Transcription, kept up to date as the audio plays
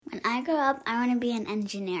I grow up, I want to be an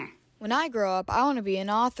engineer. When I grow up, I want to be an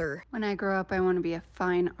author. When I grow up, I want to be a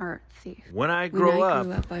fine art thief. When I grow up,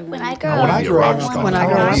 I want to be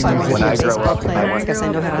a baseball player because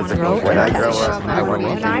I know how to throw and catch. I want to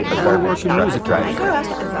work in music.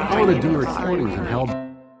 I want to do recordings and help.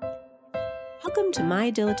 Welcome to My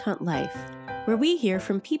Dilettante Life, where we hear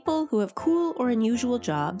from people who have cool or unusual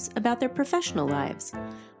jobs about their professional lives.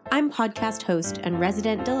 I'm podcast host and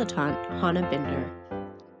resident dilettante, Hannah Binder.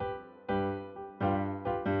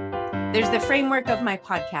 There's the framework of my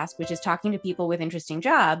podcast, which is talking to people with interesting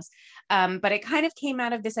jobs. But it kind of came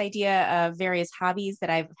out of this idea of various hobbies that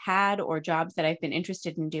I've had or jobs that I've been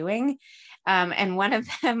interested in doing. And one of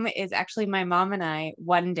them is actually my mom and I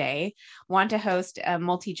one day want to host a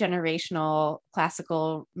multi-generational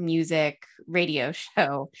classical music radio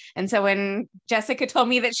show. And so when Jessica told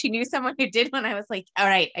me that she knew someone who did one, I was like, all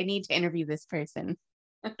right, I need to interview this person.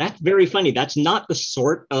 That's very funny. That's not the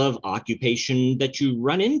sort of occupation that you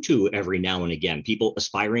run into every now and again. People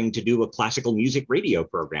aspiring to do a classical music radio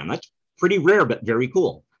program. That's pretty rare, but very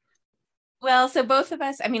cool. Well, so both of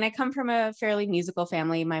us, I mean, I come from a fairly musical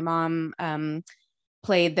family. My mom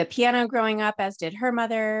played the piano growing up, as did her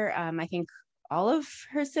mother. I think all of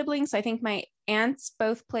her siblings. I think my aunts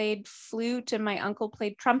both played flute and my uncle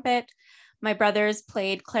played trumpet. My brothers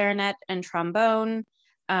played clarinet and trombone.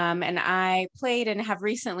 And I played and have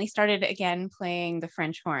recently started again playing the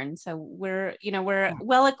French horn. So we're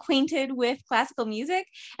well acquainted with classical music.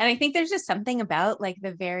 And I think there's just something about like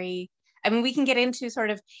we can get into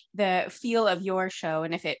sort of the feel of your show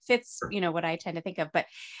and if it fits, what I tend to think of, but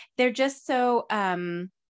they're just so,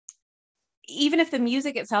 even if the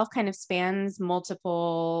music itself kind of spans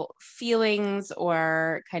multiple feelings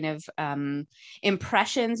or kind of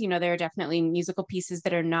impressions, there are definitely musical pieces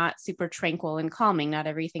that are not super tranquil and calming. Not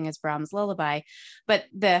everything is Brahms' Lullaby, but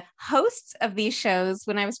the hosts of these shows,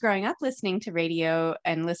 when I was growing up listening to radio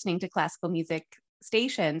and listening to classical music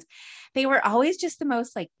stations, they were always just the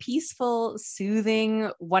most like peaceful,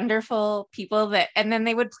 soothing, wonderful people and then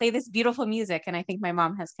they would play this beautiful music. And I think my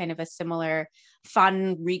mom has kind of a similar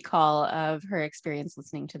fun recall of her experience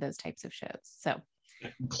listening to those types of shows. So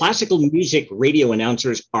classical music radio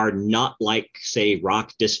announcers are not like, say,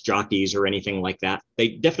 rock disc jockeys or anything like that. They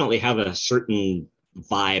definitely have a certain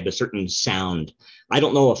vibe, a certain sound. I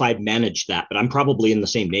don't know if I've managed that, but I'm probably in the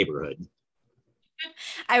same neighborhood.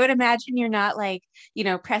 I would imagine you're not like,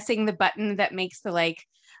 pressing the button that makes the like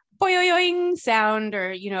boing sound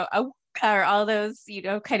or, or all those,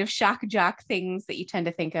 kind of shock jock things that you tend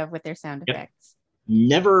to think of with their sound effects.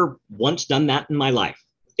 Never once done that in my life.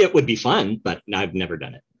 It would be fun, but I've never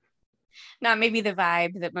done it. Not maybe the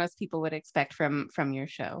vibe that most people would expect from your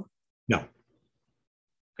show. No.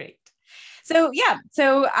 Great.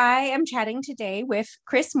 So I am chatting today with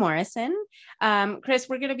Chris Morrison. Chris,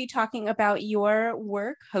 we're going to be talking about your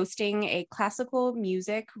work hosting a classical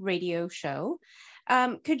music radio show.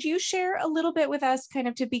 Could you share a little bit with us kind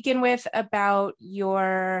of to begin with about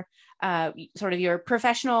your sort of your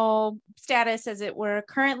professional status, as it were,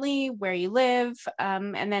 currently, where you live,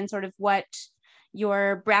 and then sort of what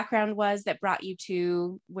your background was that brought you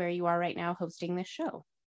to where you are right now hosting this show?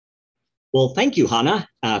 Well, thank you, Hannah.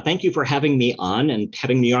 Thank you for having me on and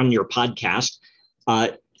having me on your podcast.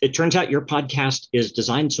 It turns out your podcast is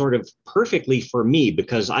designed sort of perfectly for me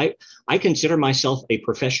because I consider myself a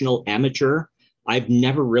professional amateur. I've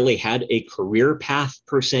never really had a career path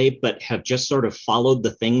per se, but have just sort of followed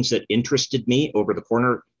the things that interested me over the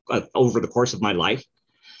course of my life.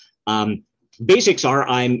 Basics are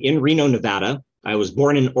I'm in Reno, Nevada. I was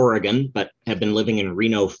born in Oregon, but have been living in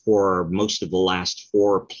Reno for most of the last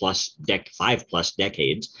 5+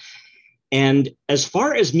 decades. And as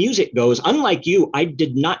far as music goes, unlike you, I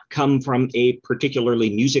did not come from a particularly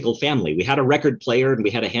musical family. We had a record player and we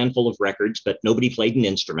had a handful of records, but nobody played an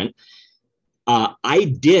instrument.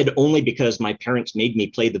 I did only because my parents made me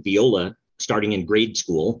play the viola starting in grade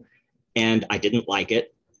school, and I didn't like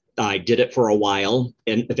it. I did it for a while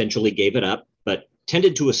and eventually gave it up, but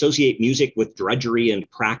tended to associate music with drudgery and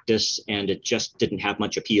practice, and it just didn't have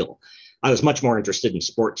much appeal. I was much more interested in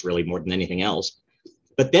sports, really, more than anything else.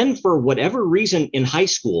 But then for whatever reason in high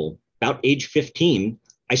school, about age 15,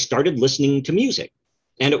 I started listening to music,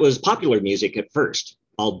 and it was popular music at first.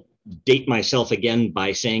 I'll date myself again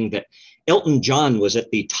by saying that Elton John was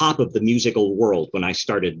at the top of the musical world when I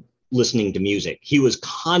started listening to music. He was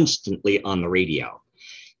constantly on the radio.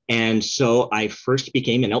 And so I first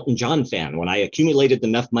became an Elton John fan. When I accumulated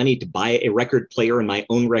enough money to buy a record player and my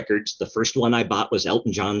own records, the first one I bought was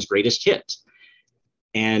Elton John's Greatest Hits.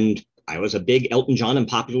 And I was a big Elton John and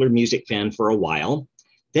popular music fan for a while.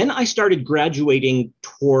 Then I started graduating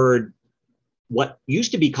toward what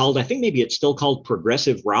used to be called, I think maybe it's still called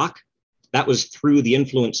progressive rock. That was through the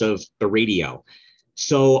influence of the radio.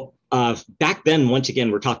 So back then, once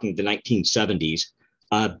again, we're talking the 1970s,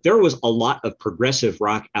 there was a lot of progressive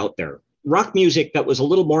rock out there. Rock music that was a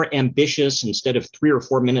little more ambitious. Instead of 3 or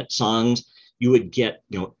 4 minute songs, you would get,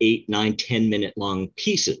 8, 9, 10-minute long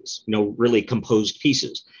pieces, really composed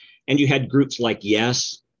pieces. And you had groups like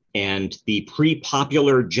Yes and the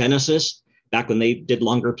pre-popular Genesis, back when they did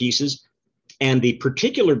longer pieces. And the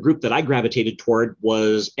particular group that I gravitated toward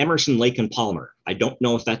was Emerson, Lake and Palmer. I don't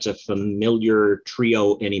know if that's a familiar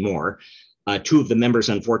trio anymore. 2 of the members,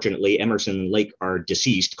 unfortunately, Emerson and Lake, are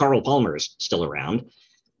deceased. Carl Palmer is still around.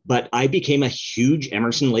 But I became a huge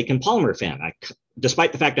Emerson, Lake and Palmer fan.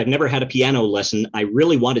 Despite the fact I've never had a piano lesson, I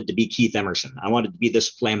really wanted to be Keith Emerson. I wanted to be this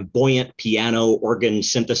flamboyant piano, organ,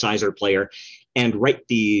 synthesizer player and write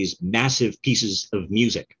these massive pieces of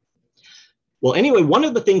music. Well, anyway, one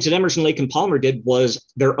of the things that Emerson, Lake and Palmer did was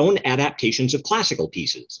their own adaptations of classical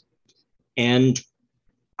pieces. And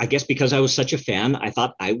I guess because I was such a fan, I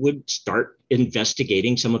thought I would start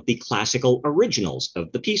investigating some of the classical originals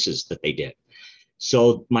of the pieces that they did.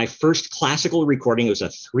 So my first classical recording was a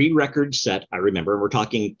 3-record set. I remember we're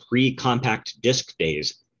talking pre-compact disc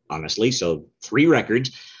days, honestly. So 3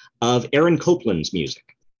 records of Aaron Copland's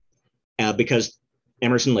music, because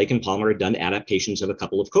Emerson, Lake and Palmer had done adaptations of a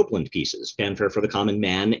couple of Copland pieces, Fanfare for the Common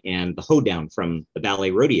Man and The Hoedown from the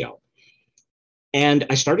Ballet Rodeo. And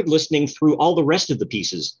I started listening through all the rest of the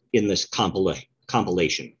pieces in this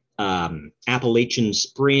compilation. Appalachian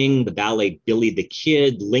Spring, the ballet Billy the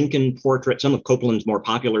Kid, Lincoln Portrait, some of Copland's more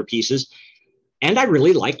popular pieces. And I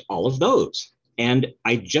really liked all of those. And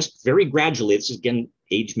I just very gradually, this is again,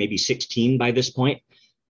 age maybe 16 by this point,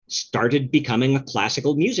 started becoming a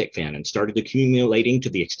classical music fan and started accumulating, to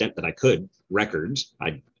the extent that I could, records.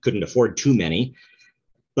 I couldn't afford too many.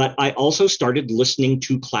 But I also started listening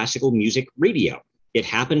to classical music radio. It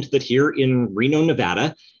happened that here in Reno,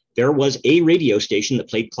 Nevada, there was a radio station that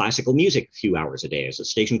played classical music a few hours a day. It's a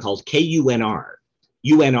station called KUNR,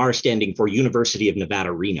 UNR standing for University of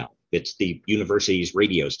Nevada, Reno. It's the university's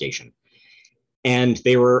radio station. And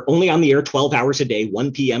they were only on the air 12 hours a day,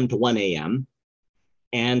 1 p.m. to 1 a.m.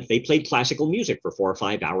 And they played classical music for 4 or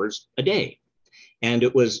 5 hours a day. And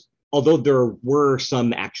it was, although there were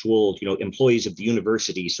some actual, employees of the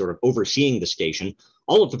university sort of overseeing the station,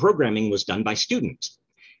 all of the programming was done by students.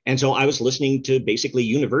 And so I was listening to basically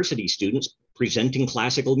university students presenting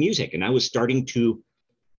classical music. And I was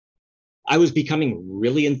becoming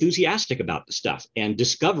really enthusiastic about the stuff and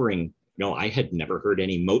discovering, I had never heard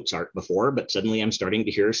any Mozart before, but suddenly I'm starting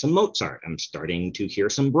to hear some Mozart. I'm starting to hear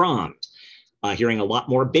some Brahms, hearing a lot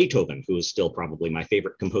more Beethoven, who is still probably my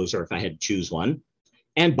favorite composer if I had to choose one,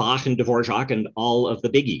 and Bach and Dvorak and all of the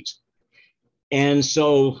biggies. And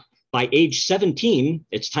so by age 17,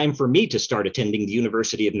 it's time for me to start attending the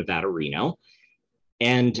University of Nevada, Reno.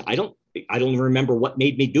 And I don't remember what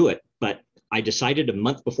made me do it, but I decided a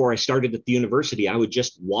month before I started at the university, I would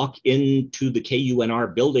just walk into the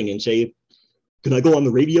KUNR building and say, "Can I go on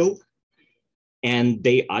the radio?" And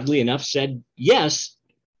they, oddly enough, said yes,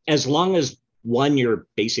 as long as, 1, you're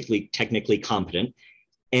basically technically competent,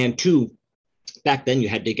 and 2, back then you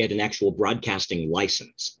had to get an actual broadcasting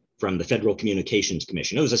license from the Federal Communications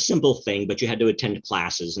Commission. It was a simple thing, but you had to attend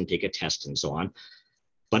classes and take a test and so on.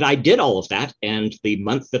 But I did all of that. And the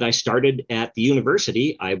month that I started at the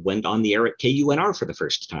university, I went on the air at KUNR for the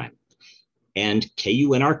first time. And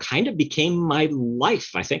KUNR kind of became my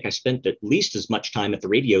life. I think I spent at least as much time at the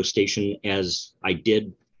radio station as I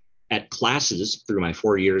did at classes through my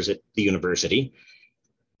 4 years at the university.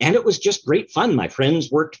 And it was just great fun. My friends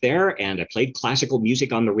worked there and I played classical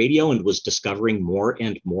music on the radio and was discovering more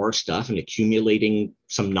and more stuff and accumulating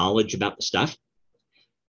some knowledge about the stuff.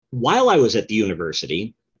 While I was at the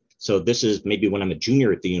university, so this is maybe when I'm a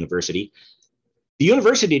junior at the university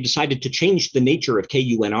decided to change the nature of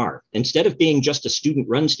KUNR. Instead of being just a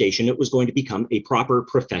student-run station, it was going to become a proper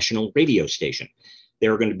professional radio station. They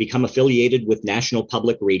were going to become affiliated with National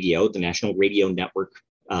Public Radio, the National Radio Network,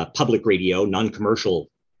 public radio, non-commercial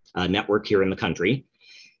network here in the country,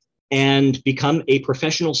 and become a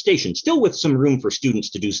professional station, still with some room for students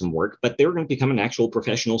to do some work, but they were going to become an actual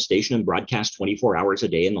professional station and broadcast 24 hours a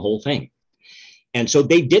day and the whole thing. And so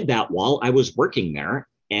they did that while I was working there.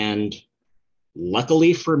 And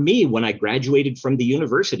luckily for me, when I graduated from the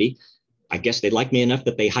university, I guess they liked me enough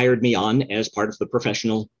that they hired me on as part of the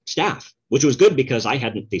professional staff, which was good because I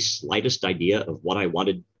hadn't the slightest idea of what I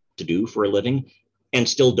wanted to do for a living, and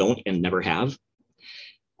still don't and never have.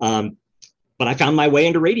 But I found my way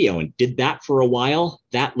into radio and did that for a while.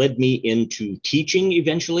 That led me into teaching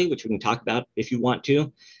eventually, which we can talk about if you want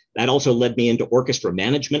to. That also led me into orchestra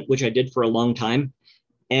management, which I did for a long time.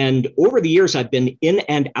 And over the years, I've been in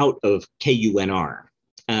and out of KUNR.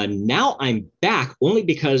 Now I'm back only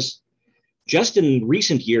because just in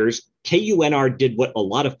recent years, KUNR did what a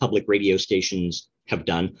lot of public radio stations have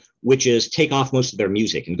done, which is take off most of their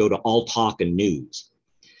music and go to all talk and news.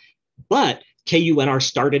 But KUNR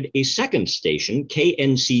started a second station,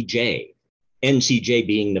 KNCJ, NCJ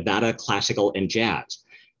being Nevada Classical and Jazz.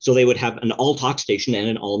 So they would have an all talk station and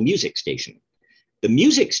an all music station. The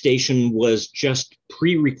music station was just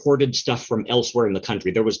pre-recorded stuff from elsewhere in the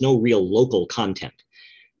country. There was no real local content,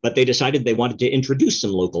 but they decided they wanted to introduce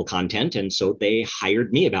some local content. And so they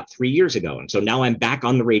hired me about 3 years ago. And so now I'm back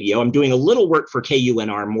on the radio. I'm doing a little work for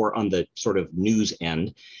KUNR, more on the sort of news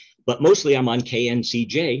end, but mostly I'm on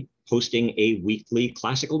KNCJ hosting a weekly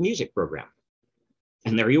classical music program.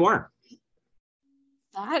 And there you are.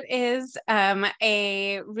 That is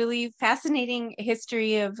a really fascinating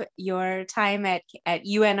history of your time at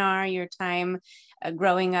UNR, your time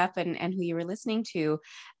growing up and who you were listening to.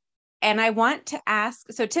 And I want to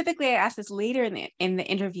ask, so typically I ask this later in the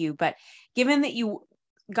interview, but given that you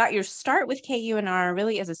got your start with KUNR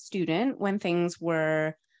really as a student when things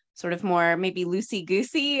were sort of more maybe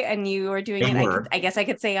loosey-goosey and you were doing I guess I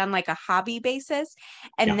could say on like a hobby basis.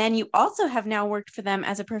 And then you also have now worked for them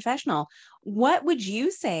as a professional. What would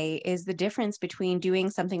you say is the difference between doing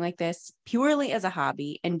something like this purely as a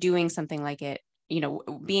hobby and doing something like it,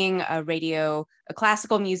 being a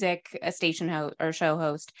classical music, a station host or show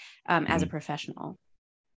host as a professional?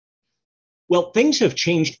 Well, things have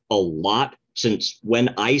changed a lot since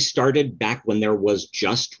when I started, back when there was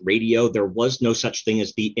just radio. There was no such thing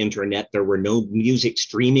as the internet. There were no music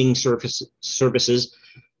streaming services.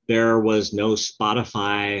 There was no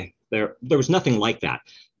Spotify. There was nothing like that.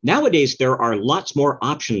 Nowadays, there are lots more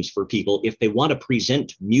options for people if they want to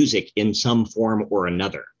present music in some form or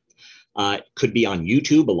another. It could be on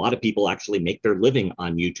YouTube. A lot of people actually make their living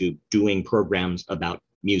on YouTube doing programs about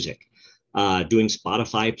music. Doing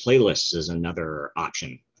Spotify playlists is another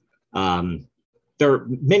option. There are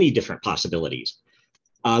many different possibilities.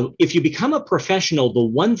 If you become a professional, the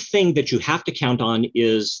one thing that you have to count on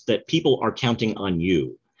is that people are counting on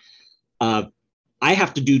you. I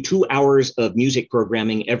have to do 2 hours of music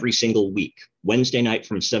programming every single week, Wednesday night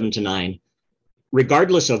from 7 to 9,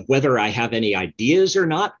 regardless of whether I have any ideas or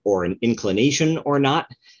not, or an inclination or not.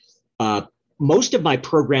 Most of my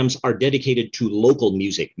programs are dedicated to local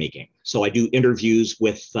music making. So I do interviews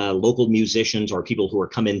with local musicians or people who are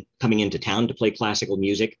coming into town to play classical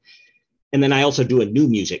music. And then I also do a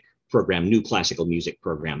new classical music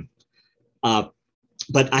program.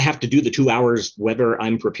 But I have to do the 2 hours whether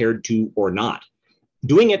I'm prepared to or not.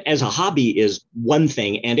 Doing it as a hobby is one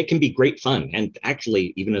thing, and it can be great fun. And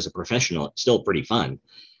actually, even as a professional, it's still pretty fun.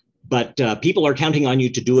 But people are counting on you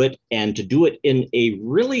to do it, and to do it in a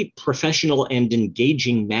really professional and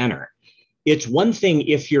engaging manner. It's one thing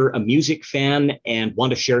if you're a music fan and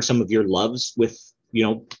want to share some of your loves with,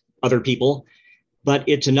 other people. But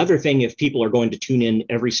it's another thing if people are going to tune in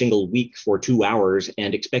every single week for 2 hours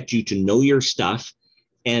and expect you to know your stuff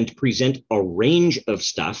and present a range of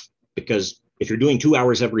stuff. Because if you're doing 2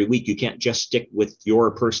 hours every week, you can't just stick with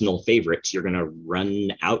your personal favorites. You're going to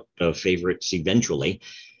run out of favorites eventually.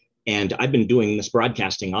 And I've been doing this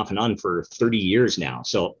broadcasting off and on for 30 years now.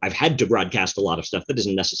 So I've had to broadcast a lot of stuff that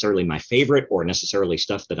isn't necessarily my favorite or necessarily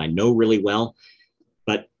stuff that I know really well.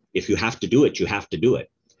 But if you have to do it, you have to do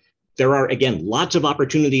it. There are, again, lots of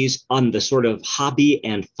opportunities on the sort of hobby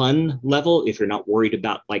and fun level if you're not worried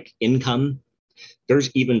about like income. There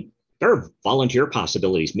are volunteer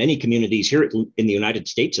possibilities. Many communities here in the United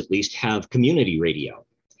States, at least, have community radio.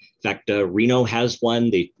 In fact, Reno has one.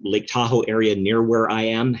 The Lake Tahoe area near where I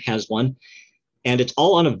am has one. And it's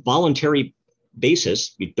all on a voluntary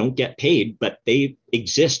basis. You don't get paid, but they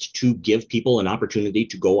exist to give people an opportunity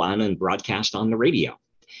to go on and broadcast on the radio.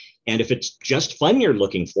 And if it's just fun you're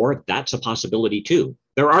looking for, that's a possibility too.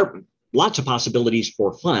 There are lots of possibilities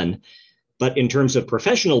for fun, but in terms of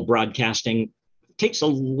professional broadcasting, it takes a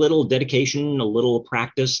little dedication, a little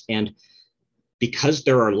practice. And because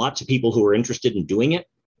there are lots of people who are interested in doing it,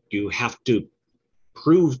 you have to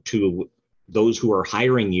prove to those who are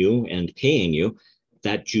hiring you and paying you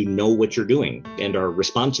that you know what you're doing and are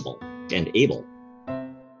responsible and able.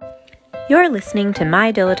 You're listening to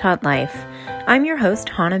My Dilettante Life. I'm your host,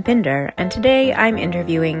 Hannah Binder, and today I'm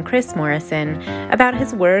interviewing Chris Morrison about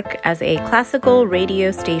his work as a classical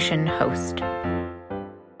radio station host.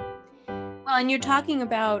 Well, and you're talking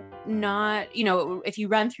about not, if you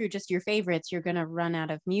run through just your favorites, you're going to run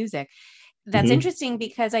out of music. That's interesting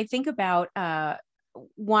because I think about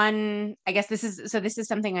I guess this is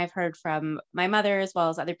something I've heard from my mother as well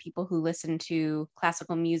as other people who listen to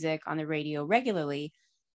classical music on the radio regularly,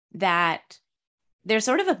 that there's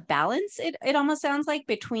sort of a balance, it almost sounds like,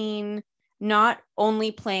 between not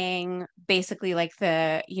only playing basically like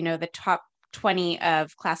the top 20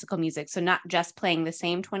 of classical music, so not just playing the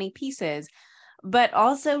same 20 pieces, but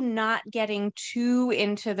also not getting too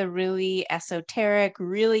into the really esoteric,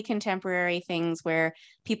 really contemporary things where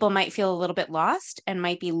people might feel a little bit lost and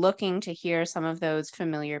might be looking to hear some of those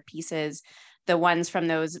familiar pieces, the ones from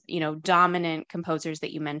those, dominant composers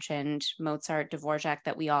that you mentioned, Mozart, Dvorak,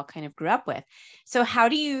 that we all kind of grew up with. So how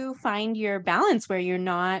do you find your balance where you're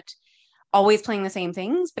not always playing the same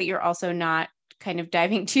things, but you're also not kind of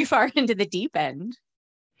diving too far into the deep end?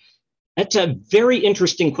 That's a very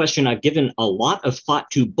interesting question I've given a lot of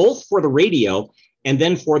thought to, both for the radio and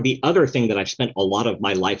then for the other thing that I've spent a lot of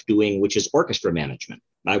my life doing, which is orchestra management.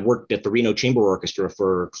 I worked at the Reno Chamber Orchestra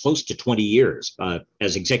for close to 20 years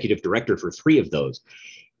as executive director for 3 of those.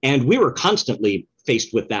 And we were constantly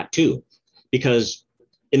faced with that too, because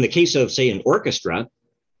in the case of, say, an orchestra,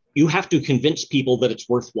 you have to convince people that it's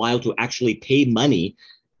worthwhile to actually pay money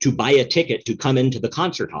to buy a ticket to come into the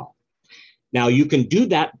concert hall. Now, you can do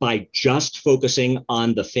that by just focusing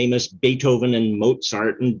on the famous Beethoven and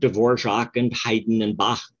Mozart and Dvorak and Haydn and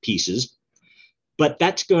Bach pieces, but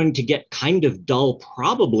that's going to get kind of dull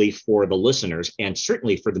probably for the listeners and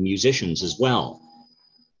certainly for the musicians as well.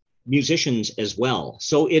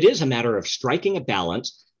 So it is a matter of striking a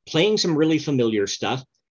balance, playing some really familiar stuff,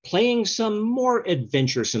 playing some more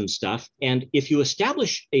adventuresome stuff, and if you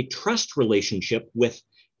establish a trust relationship with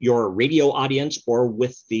your radio audience or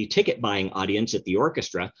with the ticket buying audience at the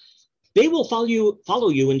orchestra, they will follow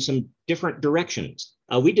you in some different directions.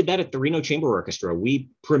 We did that at the Reno Chamber Orchestra. We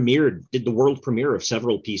did the world premiere of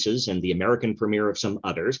several pieces and the American premiere of some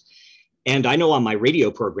others. And I know on my radio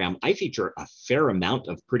program, I feature a fair amount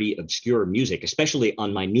of pretty obscure music, especially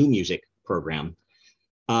on my new music program.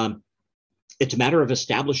 It's a matter of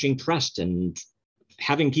establishing trust and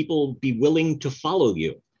having people be willing to follow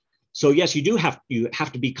you. So yes, you have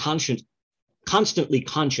to be constantly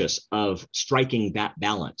conscious of striking that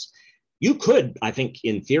balance. You could, I think,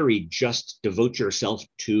 in theory, just devote yourself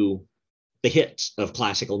to the hits of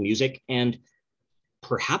classical music, and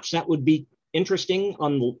perhaps that would be interesting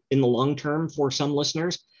in the long term for some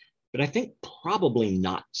listeners, but I think probably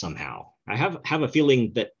not somehow. I have a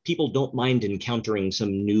feeling that people don't mind encountering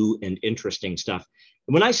some new and interesting stuff.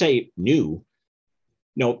 And when I say new,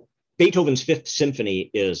 Beethoven's Fifth Symphony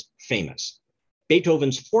is famous.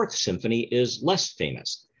 Beethoven's Fourth Symphony is less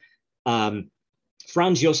famous.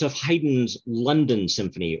 Franz Joseph Haydn's London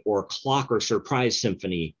Symphony or Clock or Surprise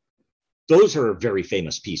Symphony, those are very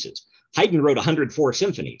famous pieces. Haydn wrote 104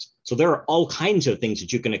 symphonies. So there are all kinds of things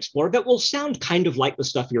that you can explore that will sound kind of like the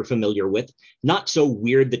stuff you're familiar with, not so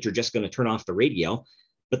weird that you're just going to turn off the radio,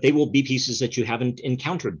 but they will be pieces that you haven't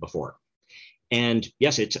encountered before. And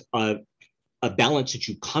yes, it's a balance that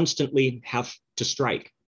you constantly have to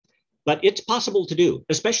strike. But it's possible to do,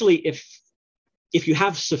 especially if you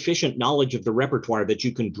have sufficient knowledge of the repertoire that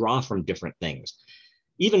you can draw from different things.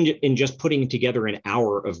 Even in just putting together an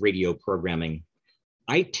hour of radio programming,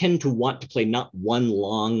 I tend to want to play not one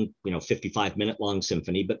long, 55-minute long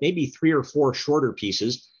symphony, but maybe 3 or 4 shorter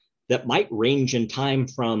pieces that might range in time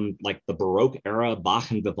from like the Baroque era,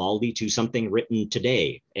 Bach and Vivaldi, to something written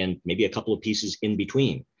today, and maybe a couple of pieces in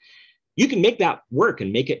between. You can make that work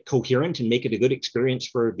and make it coherent and make it a good experience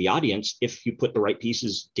for the audience if you put the right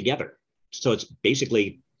pieces together. So it's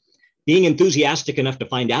basically being enthusiastic enough to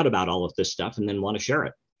find out about all of this stuff and then want to share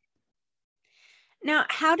it. Now,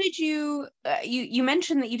 how did you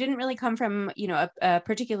mentioned that you didn't really come from, a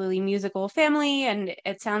particularly musical family, and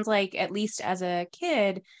it sounds like, at least as a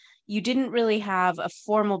kid, you didn't really have a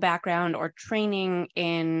formal background or training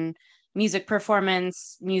in music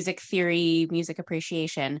performance, music theory, music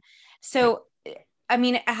appreciation. So, I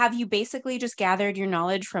mean, have you basically just gathered your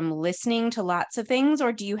knowledge from listening to lots of things,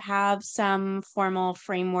 or do you have some formal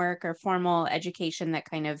framework or formal education that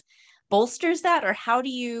kind of bolsters that? Or how do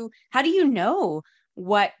you know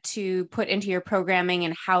what to put into your programming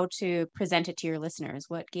and how to present it to your listeners?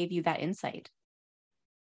 What gave you that insight?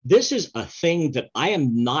 This is a thing that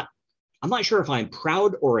I'm not sure if I'm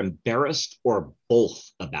proud or embarrassed or both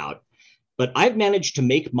about, but I've managed to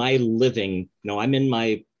make my living. I'm in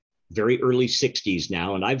my very early 60s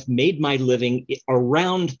now, and I've made my living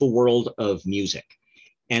around the world of music.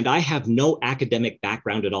 And I have no academic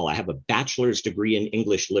background at all. I have a bachelor's degree in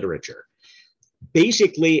English literature.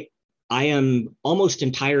 Basically, I am almost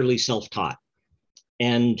entirely self-taught.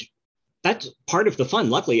 And that's part of the fun.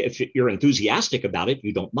 Luckily, if you're enthusiastic about it,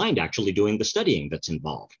 you don't mind actually doing the studying that's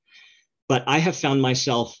involved. But I have found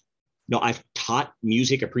myself, I've taught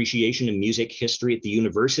music appreciation and music history at the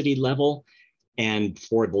university level. And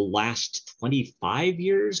for the last 25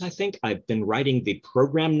 years, I think, I've been writing the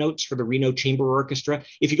program notes for the Reno Chamber Orchestra.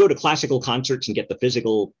 If you go to classical concerts and get the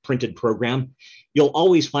physical printed program, you'll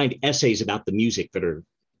always find essays about the music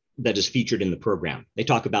that is featured in the program. They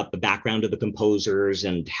talk about the background of the composers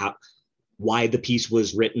and why the piece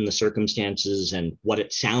was written, the circumstances, and what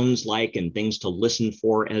it sounds like, and things to listen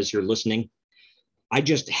for as you're listening. I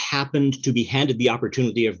just happened to be handed the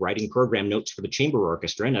opportunity of writing program notes for the chamber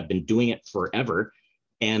orchestra, and I've been doing it forever.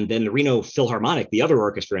 And then the Reno Philharmonic, the other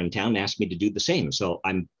orchestra in town, asked me to do the same. So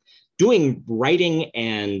I'm doing writing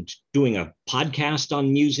and doing a podcast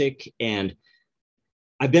on music. And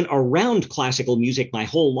I've been around classical music my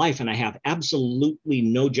whole life, and I have absolutely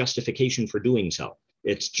no justification for doing so.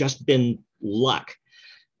 It's just been luck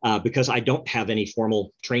because I don't have any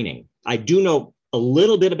formal training. I do know a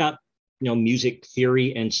little bit about music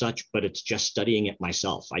theory and such, but it's just studying it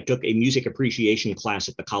myself. I took a music appreciation class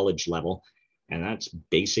at the college level, and that's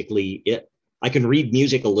basically it. I can read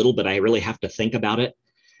music a little, but I really have to think about it.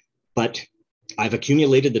 But I've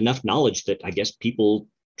accumulated enough knowledge that I guess people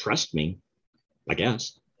trust me, I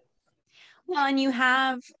guess. Well, and you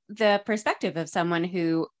have the perspective of someone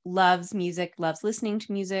who loves music, loves listening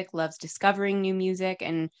to music, loves discovering new music.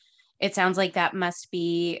 And it sounds like that must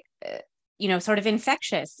be sort of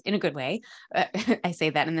infectious in a good way. I say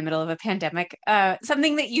that in the middle of a pandemic,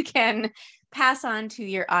 something that you can pass on to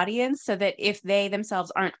your audience so that if they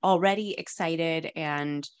themselves aren't already excited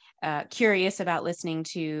and curious about listening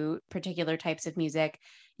to particular types of music,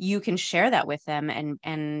 you can share that with them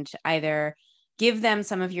and either give them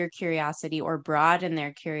some of your curiosity or broaden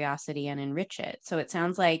their curiosity and enrich it. So it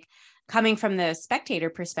sounds like coming from the spectator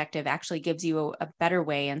perspective actually gives you a better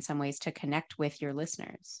way in some ways to connect with your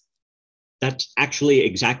listeners. That's actually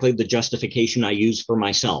exactly the justification I use for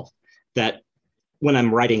myself, that when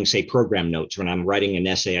I'm writing, say, program notes, when I'm writing an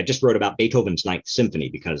essay, I just wrote about Beethoven's Ninth Symphony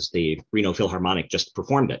because the Reno Philharmonic just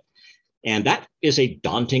performed it. And that is a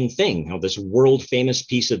daunting thing, this world famous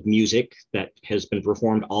piece of music that has been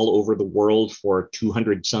performed all over the world for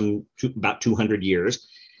about 200 years.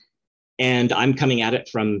 And I'm coming at it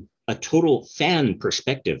from a total fan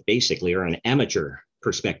perspective, basically, or an amateur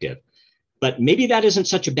perspective. But maybe that isn't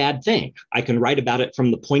such a bad thing. I can write about it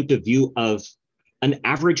from the point of view of an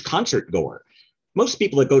average concert goer. Most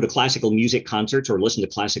people that go to classical music concerts or listen to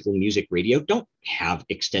classical music radio don't have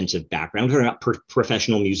extensive background. They're not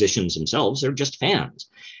professional musicians themselves. They're just fans.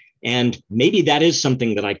 And maybe that is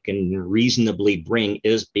something that I can reasonably bring,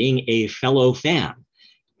 is being a fellow fan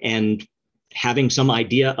and having some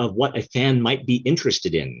idea of what a fan might be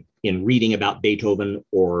interested in reading about Beethoven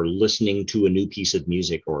or listening to a new piece of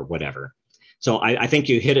music or whatever. So I think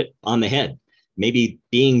you hit it on the head. Maybe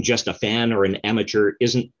being just a fan or an amateur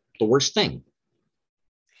isn't the worst thing.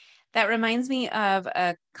 That reminds me of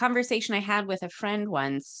a conversation I had with a friend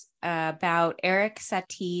once about Eric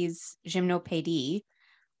Satie's Gymnopédie,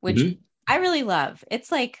 which I really love.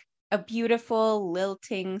 It's like a beautiful,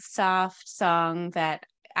 lilting, soft song that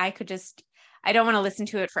I don't want to listen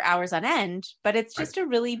to it for hours on end, but it's just a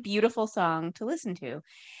really beautiful song to listen to.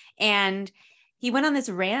 And he went on this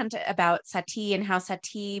rant about Satie and how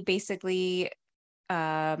Satie basically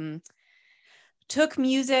took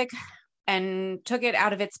music and took it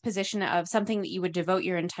out of its position of something that you would devote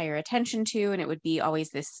your entire attention to. And it would be always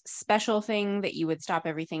this special thing that you would stop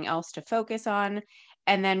everything else to focus on,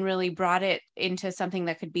 and then really brought it into something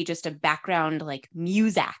that could be just a background, like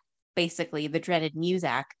Muzak, basically the dreaded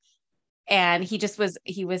Muzak. And he just thought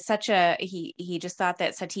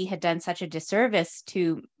that Satie had done such a disservice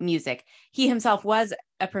to music. He himself was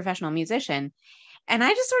a professional musician. And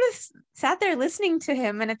I just sort of sat there listening to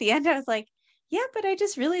him. And at the end, I was like, yeah, but I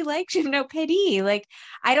just really like Gymnopédie. Like,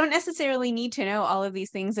 I don't necessarily need to know all of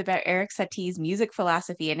these things about Eric Satie's music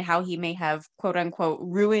philosophy and how he may have, quote unquote,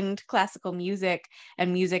 ruined classical music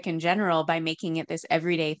and music in general by making it this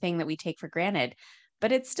everyday thing that we take for granted.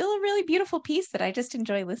 But it's still a really beautiful piece that I just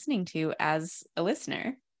enjoy listening to as a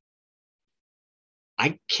listener.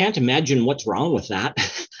 I can't imagine what's wrong with that.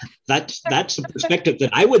 That's the perspective that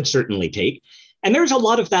I would certainly take. And there's a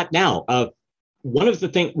lot of that now. One of the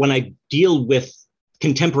things when I deal with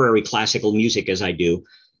contemporary classical music, as I do,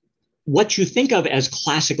 what you think of as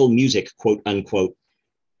classical music, quote unquote,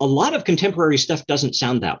 a lot of contemporary stuff doesn't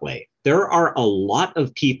sound that way. There are a lot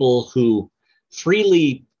of people who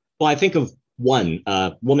I think of one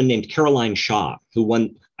woman named Caroline Shaw, who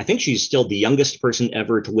won, I think she's still the youngest person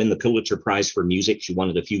ever to win the Pulitzer Prize for music. She won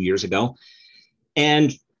it a few years ago.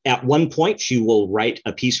 And At one point, she will write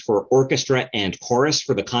a piece for orchestra and chorus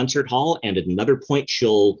for the concert hall. And at another point,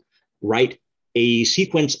 she'll write a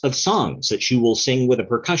sequence of songs that she will sing with a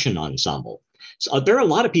percussion ensemble. So there are a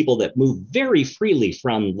lot of people that move very freely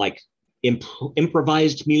from like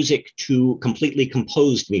improvised music to completely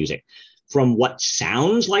composed music, from what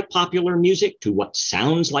sounds like popular music to what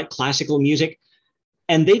sounds like classical music.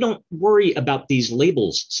 And they don't worry about these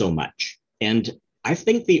labels so much. And I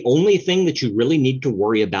think the only thing that you really need to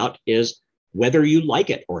worry about is whether you like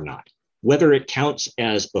it or not, whether it counts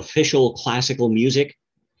as official classical music.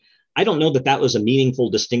 I don't know that that was a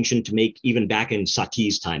meaningful distinction to make even back in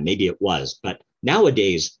Satie's time. Maybe it was, but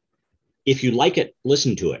nowadays, if you like it,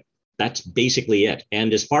 listen to it. That's basically it.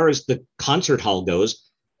 And as far as the concert hall goes,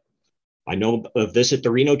 I know of this at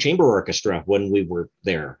the Reno Chamber Orchestra when we were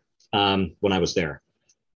there, when I was there.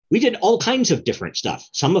 We did all kinds of different stuff.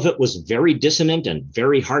 Some of it was very dissonant and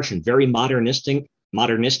very harsh and very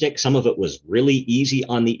modernistic. Some of it was really easy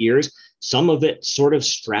on the ears. Some of it sort of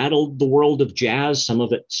straddled the world of jazz. Some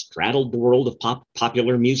of it straddled the world of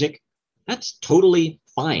popular music. That's totally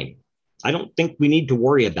fine. I don't think we need to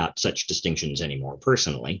worry about such distinctions anymore,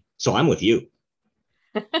 personally. So I'm with you.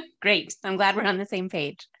 Great. I'm glad we're on the same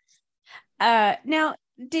page. Now,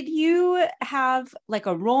 did you have like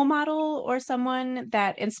a role model or someone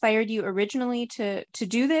that inspired you originally to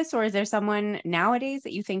do this? Or is there someone nowadays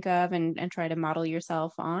that you think of and try to model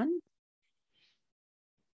yourself on?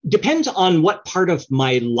 Depends on what part of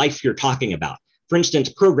my life you're talking about. For instance,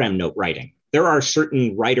 program note writing. There are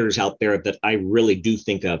certain writers out there that I really do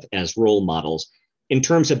think of as role models in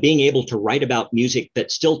terms of being able to write about music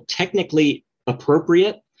that's still technically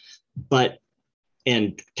appropriate,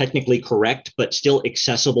 and technically correct, but still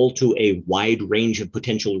accessible to a wide range of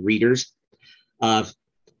potential readers.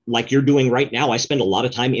 Like you're doing right now, I spend a lot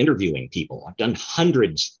of time interviewing people. I've done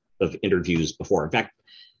hundreds of interviews before. In fact,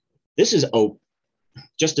 this is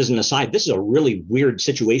just as an aside, this is a really weird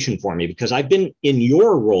situation for me because I've been in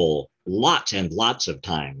your role lots and lots of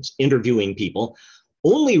times interviewing people.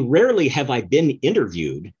 Only rarely have I been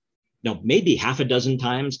interviewed, maybe half a dozen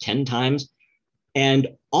times, 10 times. And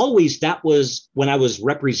always that was when I was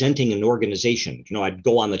representing an organization. I'd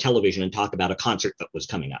go on the television and talk about a concert that was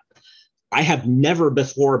coming up. I have never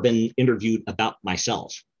before been interviewed about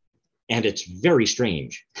myself. And it's very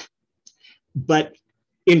strange. But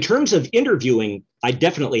in terms of interviewing, I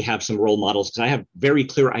definitely have some role models because I have very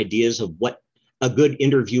clear ideas of what a good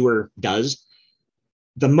interviewer does.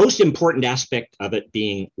 The most important aspect of it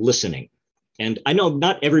being listening. And I know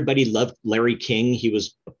not everybody loved Larry King. He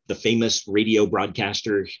was the famous radio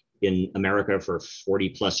broadcaster in America for 40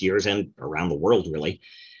 plus years and around the world, really.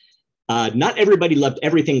 Not everybody loved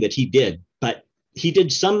everything that he did, but he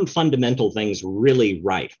did some fundamental things really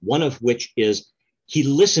right. One of which is he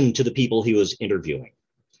listened to the people he was interviewing.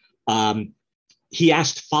 He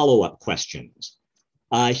asked follow-up questions.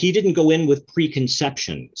 He didn't go in with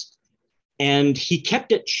preconceptions. And he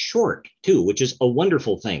kept it short, too, which is a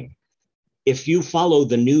wonderful thing. If you follow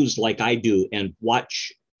the news like I do and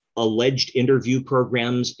watch alleged interview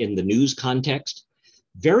programs in the news context,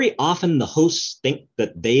 very often the hosts think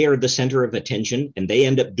that they are the center of attention and they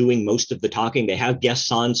end up doing most of the talking. They have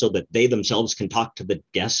guests on so that they themselves can talk to the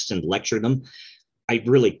guests and lecture them. I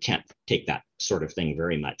really can't take that sort of thing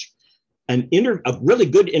very much. A really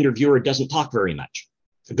good interviewer doesn't talk very much.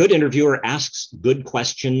 A good interviewer asks good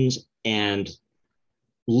questions and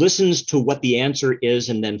listens to what the answer is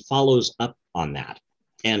and then follows up on that.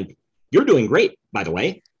 And you're doing great, by the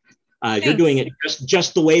way. You're doing it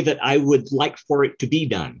just the way that I would like for it to be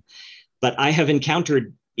done. But I have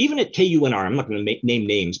encountered, even at KUNR, I'm not going to name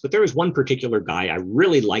names, but there was one particular guy, I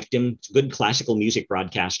really liked him, good classical music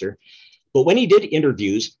broadcaster. But when he did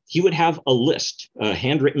interviews, he would have a list, a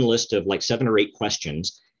handwritten list of like 7 or 8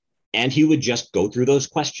 questions, and he would just go through those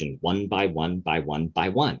questions one by one by one by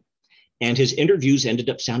one. And his interviews ended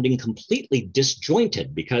up sounding completely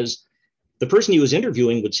disjointed because the person he was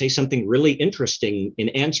interviewing would say something really interesting in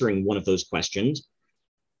answering one of those questions,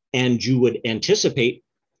 and you would anticipate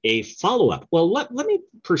a follow-up. Well, let me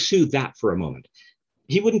pursue that for a moment.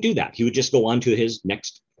 He wouldn't do that. He would just go on to his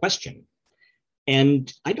next question.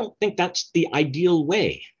 And I don't think that's the ideal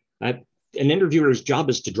way. An interviewer's job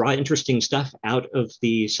is to draw interesting stuff out of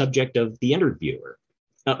the subject of the interview.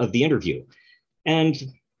 And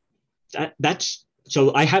that's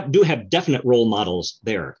so I do have definite role models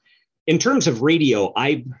there. In terms of radio,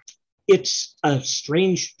 it's a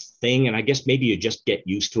strange thing, and I guess maybe you just get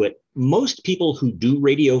used to it. Most people who do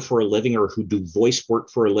radio for a living or who do voice work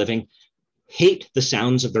for a living hate the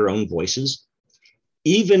sounds of their own voices,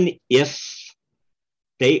 even if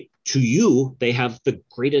they to you, they have the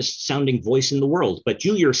greatest sounding voice in the world, but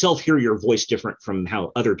you yourself hear your voice different from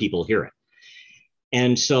how other people hear it.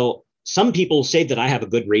 And so some people say that I have a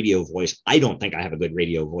good radio voice. I don't think I have a good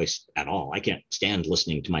radio voice at all. I can't stand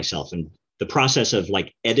listening to myself. And the process of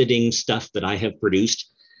like editing stuff that I have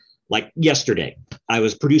produced, like yesterday, I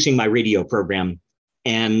was producing my radio program.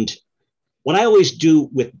 And what I always do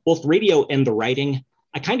with both radio and the writing,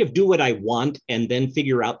 I kind of do what I want and then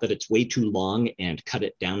figure out that it's way too long and cut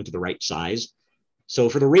it down to the right size. So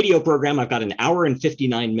for the radio program, I've got an hour and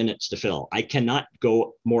 59 minutes to fill. I cannot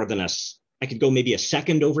go more than I could go maybe a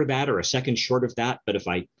second over that or a second short of that. But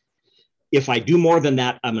if I do more than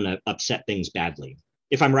that, I'm going to upset things badly.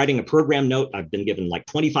 If I'm writing a program note, I've been given like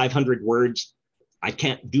 2,500 words. I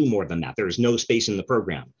can't do more than that. There is no space in the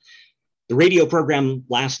program. The radio program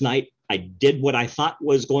last night, I did what I thought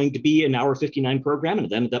was going to be an hour 59 program,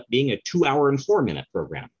 and it ended up being a 2 hour and 4 minute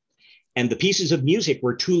program. And the pieces of music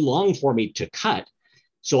were too long for me to cut.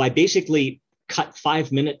 So I basically cut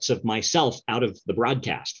 5 minutes of myself out of the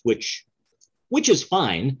broadcast, which is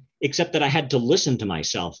fine, except that I had to listen to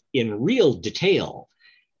myself in real detail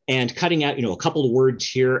and cutting out, a couple of words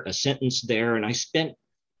here, a sentence there. And I spent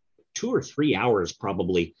 2 or 3 hours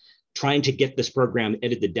probably trying to get this program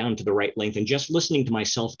edited down to the right length and just listening to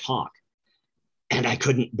myself talk. And I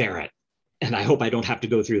couldn't bear it. And I hope I don't have to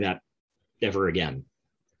go through that ever again.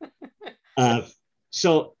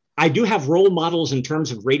 So I do have role models in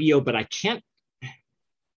terms of radio, but I can't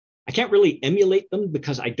really emulate them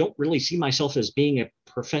because I don't really see myself as being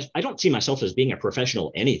I don't see myself as being a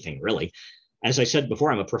professional anything, really. As I said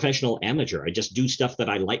before, I'm a professional amateur. I just do stuff that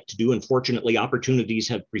I like to do. And fortunately, opportunities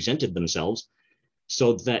have presented themselves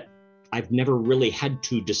so that I've never really had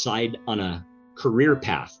to decide on a career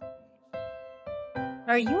path.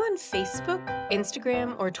 Are you on Facebook,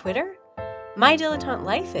 Instagram, or Twitter? My Dilettante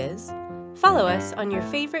Life is. Follow us on your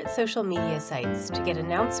favorite social media sites to get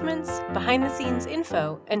announcements, behind-the-scenes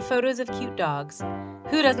info, and photos of cute dogs.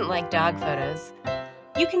 Who doesn't like dog photos?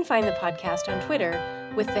 You can find the podcast on Twitter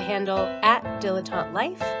with the handle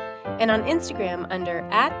 @DilettanteLife and on Instagram under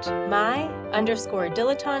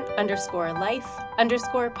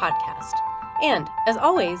 @my_dilettante_life_podcast. And, as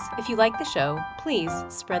always, if you like the show, please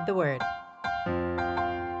spread the word.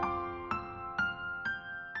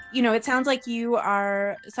 It sounds like you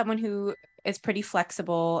are someone who is pretty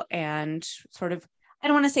flexible and sort of, I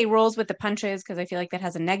don't want to say rolls with the punches because I feel like that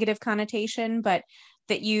has a negative connotation, but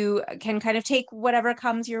that you can kind of take whatever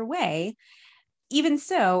comes your way. Even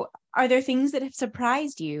so, are there things that have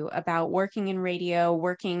surprised you about working in radio,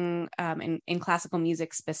 working in classical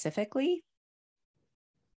music specifically?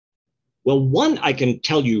 Well, one I can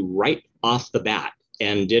tell you right off the bat,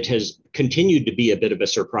 and it has continued to be a bit of a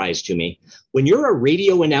surprise to me. When you're a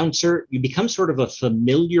radio announcer, you become sort of a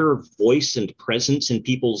familiar voice and presence in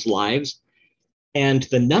people's lives. And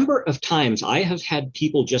the number of times I have had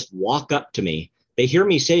people just walk up to me, they hear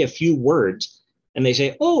me say a few words, and they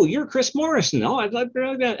say, "Oh, you're Chris Morrison. Oh, I'd love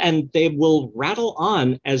that." And they will rattle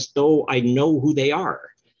on as though I know who they are.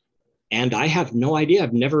 And I have no idea.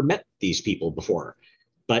 I've never met these people before.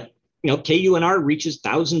 But KUNR reaches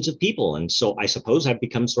thousands of people. And so I suppose I've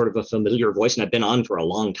become sort of a familiar voice, and I've been on for a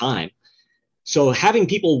long time. So having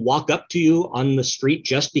people walk up to you on the street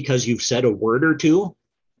just because you've said a word or two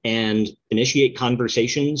and initiate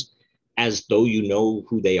conversations as though you know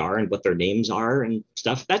who they are and what their names are and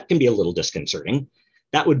stuff, that can be a little disconcerting.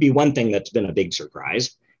 That would be one thing that's been a big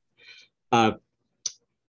surprise.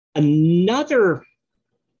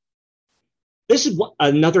 This is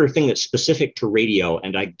another thing that's specific to radio,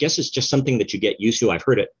 and I guess it's just something that you get used to. I've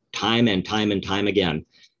heard it time and time and time again.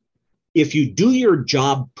 If you do your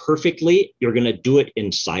job perfectly, you're going to do it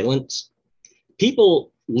in silence.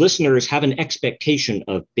 Listeners have an expectation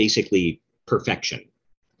of basically perfection,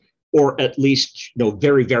 or at least,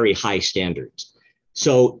 very, very high standards.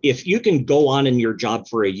 So if you can go on in your job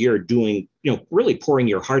for a year doing, really pouring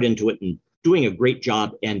your heart into it and doing a great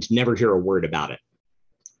job and never hear a word about it.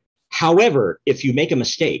 However, if you make a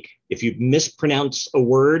mistake, if you mispronounce a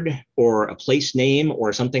word or a place name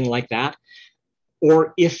or something like that,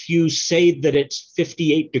 or if you say that it's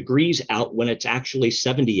 58 degrees out when it's actually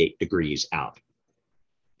 78 degrees out,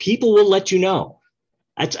 people will let you know.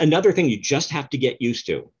 That's another thing you just have to get used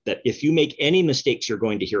to, that if you make any mistakes, you're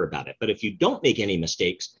going to hear about it. But if you don't make any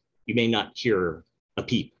mistakes, you may not hear a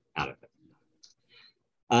peep out of it.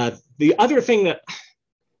 The other thing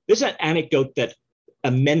this is an anecdote that a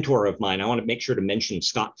mentor of mine, I want to make sure to mention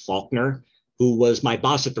Scott Faulkner, who was my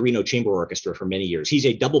boss at the Reno Chamber Orchestra for many years. He's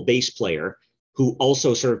a double bass player who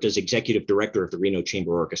also served as executive director of the Reno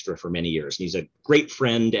Chamber Orchestra for many years. He's a great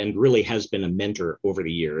friend and really has been a mentor over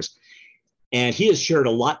the years. And he has shared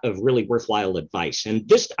a lot of really worthwhile advice. And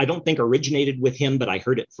this, I don't think originated with him, but I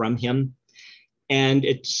heard it from him. And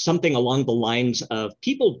it's something along the lines of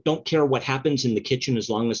people don't care what happens in the kitchen as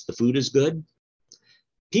long as the food is good.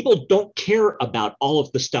 People don't care about all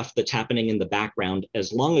of the stuff that's happening in the background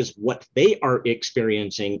as long as what they are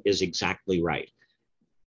experiencing is exactly right.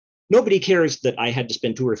 Nobody cares that I had to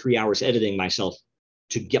spend 2 or 3 hours editing myself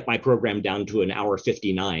to get my program down to an hour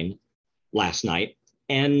 59 last night.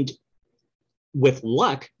 And with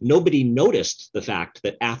luck, nobody noticed the fact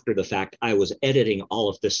that after the fact, I was editing all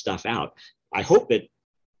of this stuff out. I hope it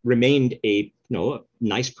remained a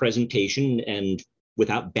nice presentation and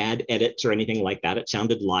without bad edits or anything like that. It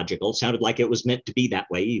sounded logical, sounded like it was meant to be that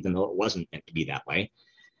way, even though it wasn't meant to be that way.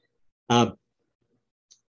 And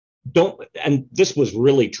this was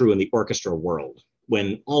really true in the orchestra world,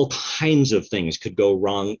 when all kinds of things could go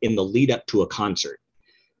wrong in the lead up to a concert.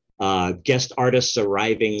 Guest artists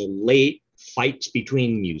arriving late, fights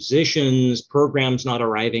between musicians, programs not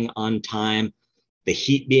arriving on time, the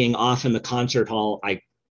heat being off in the concert hall. I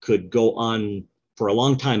could go on for a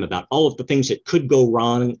long time about all of the things that could go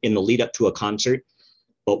wrong in the lead up to a concert.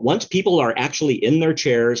 But once people are actually in their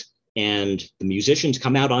chairs and the musicians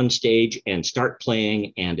come out on stage and start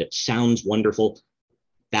playing and it sounds wonderful,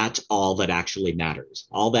 that's all that actually matters.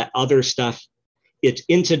 All that other stuff, it's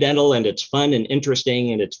incidental and it's fun and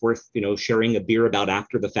interesting and it's worth, sharing a beer about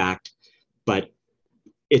after the fact, but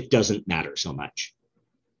it doesn't matter so much.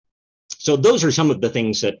 So those are some of the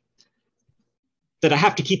things that I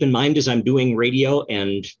have to keep in mind as I'm doing radio,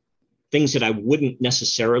 and things that I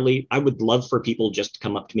would love for people just to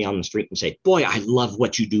come up to me on the street and say, boy, I love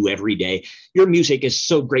what you do every day. Your music is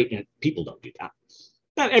so great. And people don't do that.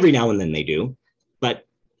 Every now and then they do, but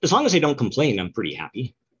as long as they don't complain, I'm pretty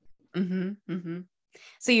happy. Mm-hmm, mm-hmm.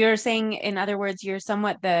 So you're saying, in other words, you're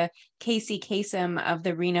somewhat the Casey Kasem of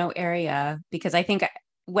the Reno area, because I think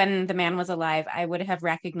when the man was alive, I would have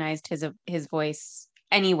recognized his voice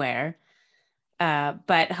anywhere.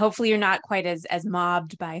 But hopefully you're not quite as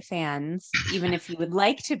mobbed by fans, even if you would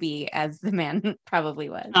like to be, as the man probably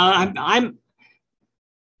was. I'm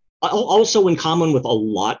also, in common with a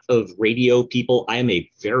lot of radio people, I am a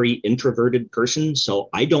very introverted person, so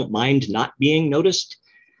I don't mind not being noticed.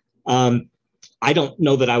 I don't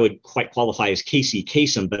know that I would quite qualify as Casey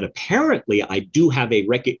Kasem, but apparently I do have a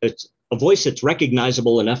voice that's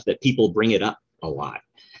recognizable enough that people bring it up a lot.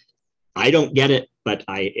 I don't get it, but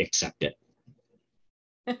I accept it.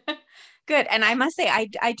 Good. And I must say,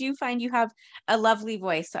 I do find you have a lovely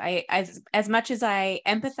voice. So as much as I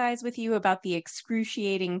empathize with you about the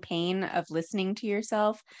excruciating pain of listening to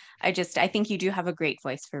yourself, I think you do have a great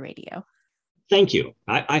voice for radio. Thank you.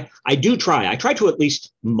 I do try. I try to at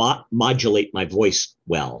least modulate my voice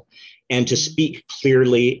well and to speak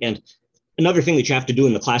clearly. And another thing that you have to do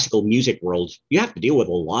in the classical music world, you have to deal with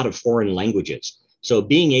a lot of foreign languages. So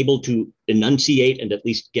being able to enunciate and at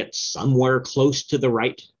least get somewhere close to the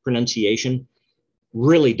right pronunciation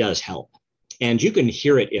really does help. And you can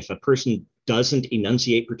hear it if a person doesn't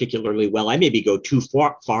enunciate particularly well. I maybe go too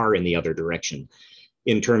far in the other direction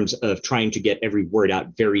in terms of trying to get every word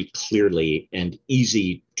out very clearly and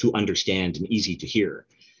easy to understand and easy to hear.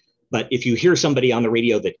 But if you hear somebody on the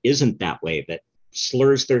radio that isn't that way, that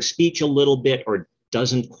slurs their speech a little bit or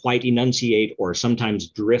doesn't quite enunciate or sometimes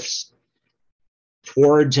drifts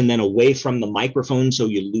towards and then away from the microphone, so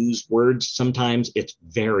you lose words sometimes, it's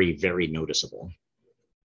very, very noticeable.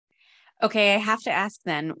 Okay, I have to ask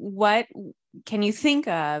then, what can you think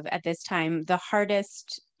of at this time the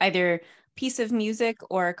hardest either piece of music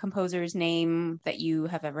or a composer's name that you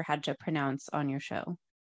have ever had to pronounce on your show?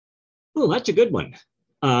 Oh, that's a good one.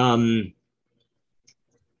 One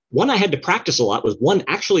I had to practice a lot was one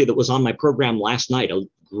actually that was on my program last night, a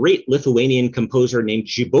great Lithuanian composer named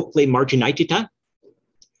Žibuoklė Martinaitytė.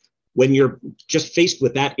 When you're just faced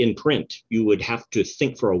with that in print, you would have to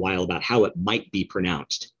think for a while about how it might be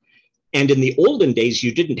pronounced. And in the olden days,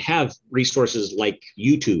 you didn't have resources like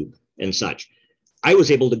YouTube and such. I was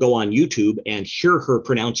able to go on YouTube and hear her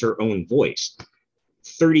pronounce her own voice.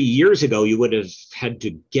 30 years ago, you would have had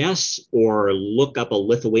to guess or look up a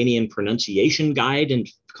Lithuanian pronunciation guide and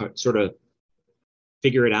sort of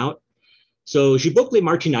figure it out. So Žibuoklė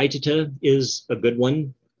Martinaitytė is a good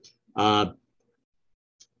one.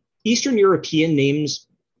 Eastern European names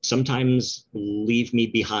sometimes leave me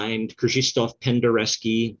behind. Krzysztof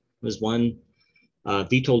Penderecki was one.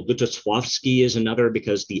 Witold Lutosławski is another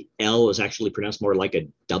because the L is actually pronounced more like a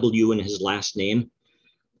W in his last name.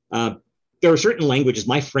 There are certain languages,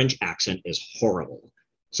 my French accent is horrible.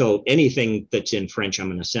 So anything that's in French, I'm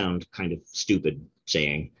going to sound kind of stupid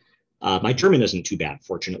saying. My German isn't too bad,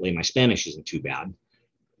 fortunately. My Spanish isn't too bad.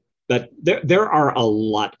 But there are a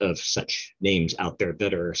lot of such names out there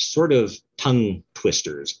that are sort of tongue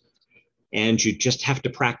twisters, and you just have to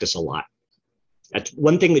practice a lot. That's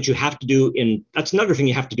one thing that you have to do that's another thing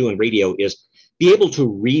you have to do in radio is be able to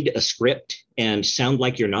read a script and sound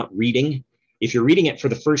like you're not reading. If you're reading it for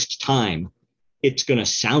the first time, it's going to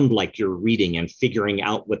sound like you're reading and figuring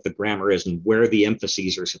out what the grammar is and where the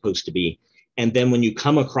emphases are supposed to be. And then when you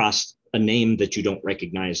come across a name that you don't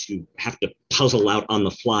recognize, you have to puzzle out on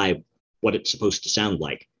the fly what it's supposed to sound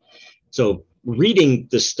like. So reading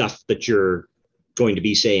the stuff that you're going to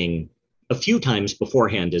be saying a few times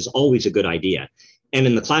beforehand is always a good idea. And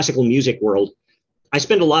in the classical music world, I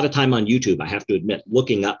spend a lot of time on YouTube, I have to admit,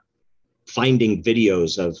 looking up, finding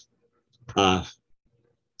videos of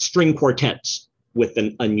string quartets with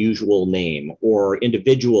an unusual name, or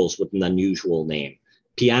individuals with an unusual name,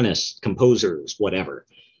 pianists, composers, whatever,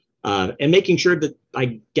 and making sure that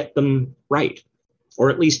I get them right, or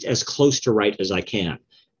at least as close to right as I can.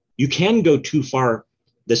 You can go too far,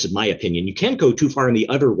 this is my opinion, you can go too far in the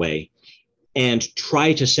other way and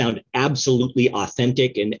try to sound absolutely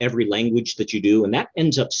authentic in every language that you do, and that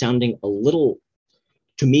ends up sounding a little,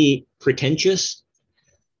 to me, pretentious.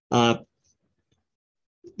 I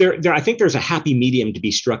think there's a happy medium to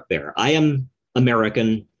be struck there. I am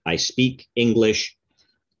American. I speak English.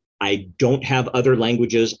 I don't have other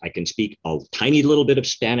languages. I can speak a tiny little bit of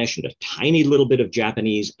Spanish and a tiny little bit of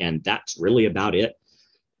Japanese, and that's really about it.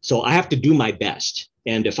 So I have to do my best.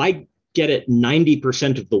 And if I get it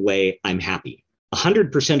 90% of the way, I'm happy.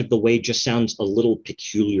 100% of the way just sounds a little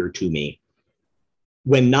peculiar to me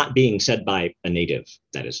when not being said by a native,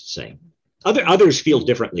 that is to say. Others feel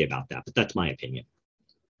differently about that, but that's my opinion.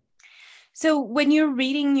 So when you're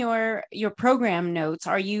reading your program notes,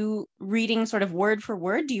 are you reading sort of word for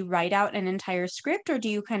word? Do you write out an entire script, or do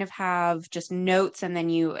you kind of have just notes and then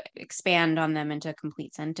you expand on them into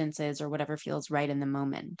complete sentences or whatever feels right in the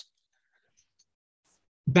moment?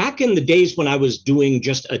 Back in the days when I was doing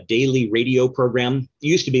just a daily radio program, it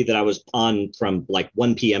used to be that I was on from like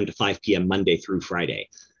 1 p.m. to 5 p.m. Monday through Friday.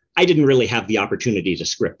 I didn't really have the opportunity to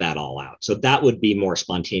script that all out. So that would be more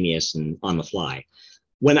spontaneous and on the fly.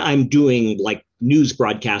 When I'm doing like news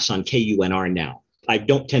broadcasts on KUNR now, I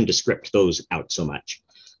don't tend to script those out so much.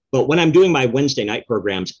 But when I'm doing my Wednesday night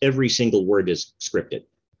programs, every single word is scripted.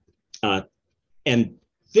 And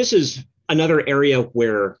this is another area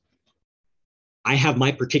where I have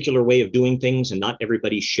my particular way of doing things and not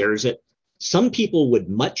everybody shares it. Some people would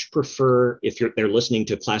much prefer, if they're listening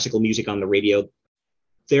to classical music on the radio,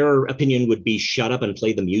 their opinion would be shut up and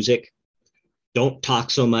play the music. Don't talk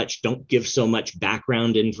so much. Don't give so much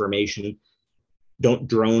background information. Don't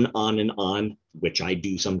drone on and on, which I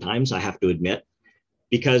do sometimes, I have to admit,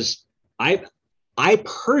 because I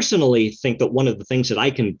personally think that one of the things that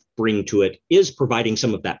I can bring to it is providing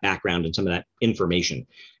some of that background and some of that information,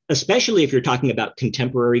 especially if you're talking about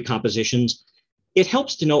contemporary compositions. It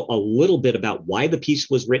helps to know a little bit about why the piece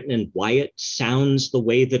was written and why it sounds the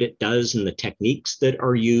way that it does and the techniques that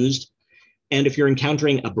are used. And if you're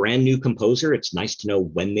encountering a brand new composer, it's nice to know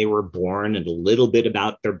when they were born and a little bit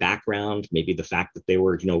about their background, maybe the fact that they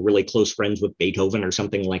were, really close friends with Beethoven or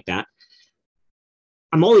something like that.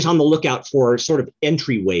 I'm always on the lookout for sort of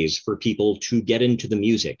entryways for people to get into the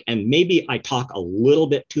music. And maybe I talk a little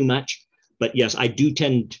bit too much, but yes, I do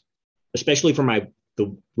tend, especially for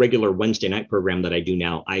the regular Wednesday night program that I do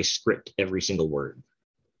now, I script every single word.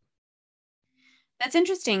 That's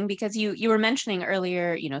interesting because you were mentioning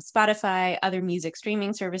earlier, Spotify, other music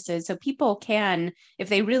streaming services. So people can, if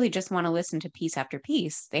they really just want to listen to piece after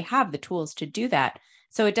piece, they have the tools to do that.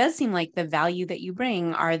 So it does seem like the value that you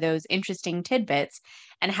bring are those interesting tidbits.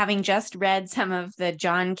 And having just read some of the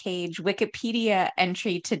John Cage Wikipedia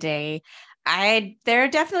entry today, there are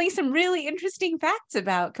definitely some really interesting facts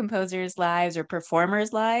about composers' lives or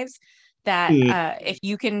performers' lives that if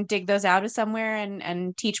you can dig those out of somewhere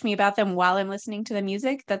and teach me about them while I'm listening to the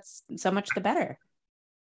music, that's so much the better.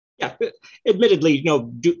 Yeah, admittedly,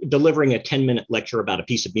 delivering a 10-minute lecture about a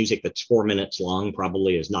piece of music that's 4 minutes long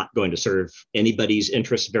probably is not going to serve anybody's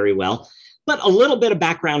interests very well, but a little bit of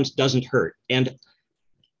background doesn't hurt. And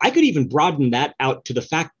I could even broaden that out to the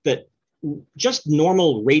fact that just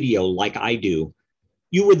normal radio like I do,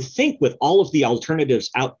 you would think with all of the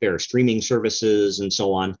alternatives out there, streaming services and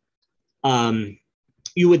so on,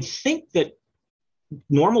 you would think that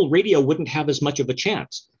normal radio wouldn't have as much of a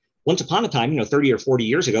chance. Once upon a time, 30 or 40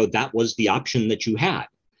 years ago, that was the option that you had.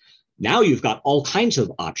 Now you've got all kinds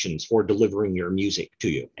of options for delivering your music to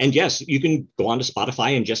you. And yes, you can go onto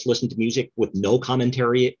Spotify and just listen to music with no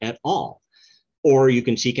commentary at all. Or you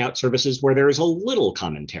can seek out services where there is a little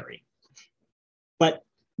commentary. But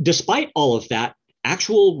despite all of that,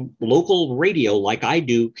 actual local radio like I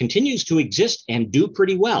do continues to exist and do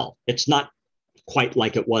pretty well. It's not quite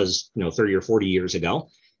like it was, 30 or 40 years ago,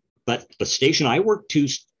 but the station I work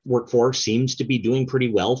for seems to be doing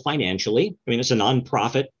pretty well financially. I mean, it's a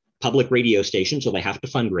nonprofit public radio station, so they have to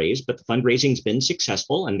fundraise, but the fundraising's been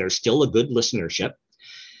successful and there's still a good listenership.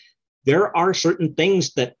 There are certain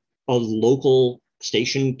things that a local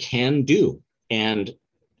station can do and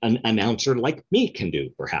an announcer like me can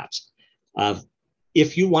do, perhaps.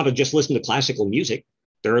 If you want to just listen to classical music,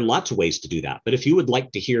 there are lots of ways to do that. But if you would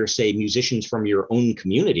like to hear, say, musicians from your own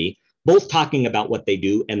community, both talking about what they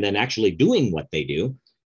do and then actually doing what they do,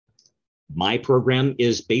 my program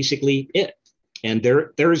is basically it. And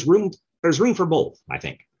there's room for both, I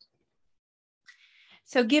think.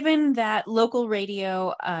 So given that local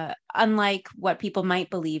radio, unlike what people might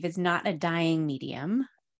believe, is not a dying medium,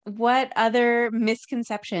 what other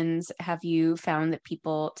misconceptions have you found that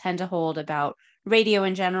people tend to hold about radio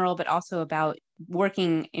in general, but also about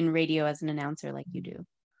working in radio as an announcer like you do?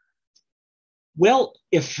 Well,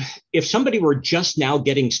 if somebody were just now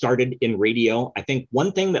getting started in radio, I think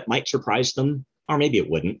one thing that might surprise them, or maybe it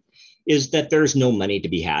wouldn't, is that there's no money to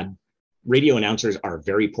be had. Radio announcers are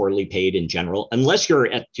very poorly paid in general, unless you're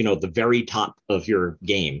at the very top of your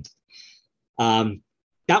game.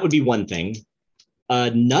 That would be one thing.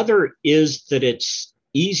 Another is that it's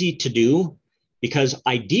easy to do because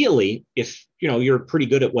ideally, if you're pretty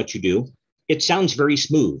good at what you do, it sounds very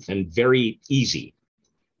smooth and very easy.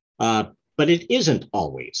 But it isn't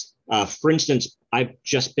always. For instance, I've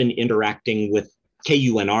just been interacting with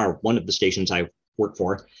KUNR, one of the stations I work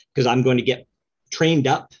for, because I'm going to get trained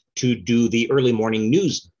up to do the early morning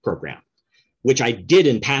news program, which I did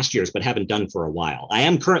in past years, but haven't done for a while. I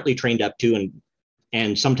am currently trained up to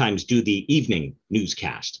and sometimes do the evening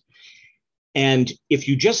newscast. And if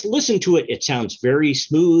you just listen to it, it sounds very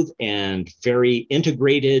smooth and very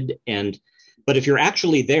integrated. But if you're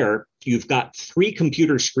actually there, you've got 3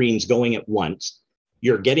 computer screens going at once.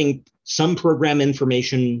 You're getting some program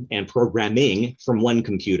information and programming from one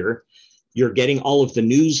computer. You're getting all of the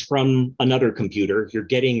news from another computer. You're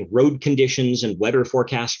getting road conditions and weather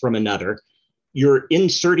forecasts from another. You're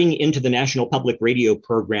inserting into the National Public Radio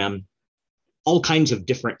program all kinds of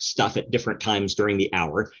different stuff at different times during the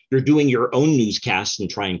hour. You're doing your own newscasts and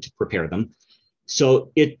trying to prepare them.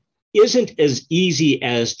 So it isn't as easy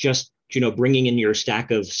as just bringing in your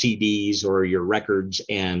stack of CDs or your records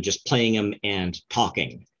and just playing them and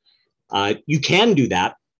talking. You can do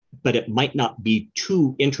that, but it might not be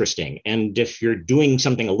too interesting. And if you're doing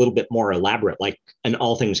something a little bit more elaborate, like an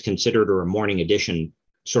All Things Considered or a Morning Edition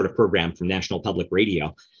sort of program from National Public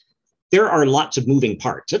Radio, there are lots of moving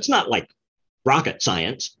parts. It's not like rocket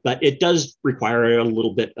science, but it does require a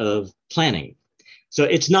little bit of planning. So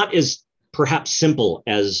it's not as perhaps simple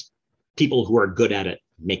as people who are good at it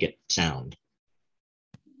make it sound.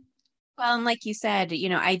 Well, and like you said,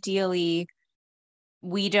 ideally,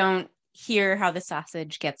 we don't hear how the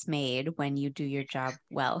sausage gets made when you do your job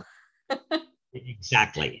well.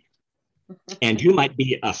 Exactly. And you might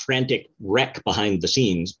be a frantic wreck behind the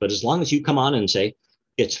scenes, but as long as you come on and say,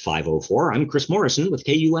 it's 5:04, I'm Chris Morrison with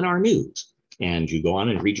KUNR News. And you go on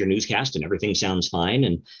and read your newscast and everything sounds fine.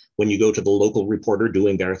 And when you go to the local reporter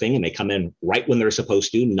doing their thing and they come in right when they're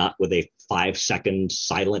supposed to, not with a 5-second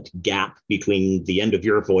silent gap between the end of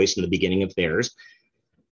your voice and the beginning of theirs,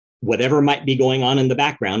 whatever might be going on in the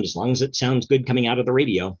background, as long as it sounds good coming out of the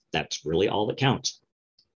radio, that's really all that counts.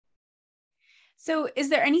 So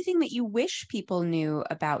is there anything that you wish people knew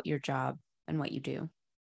about your job and what you do?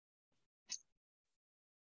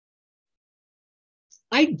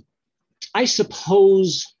 I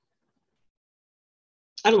suppose,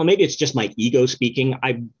 I don't know, maybe it's just my ego speaking.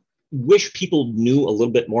 I wish people knew a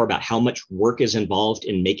little bit more about how much work is involved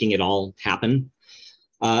in making it all happen,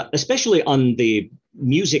 especially on the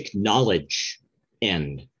music knowledge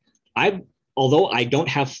end. Although I don't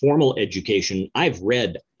have formal education, I've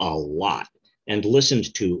read a lot and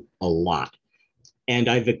listened to a lot. And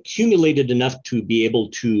I've accumulated enough to be able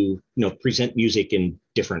to, present music in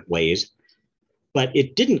different ways. But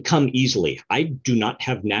it didn't come easily. I do not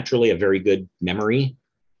have naturally a very good memory.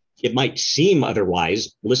 It might seem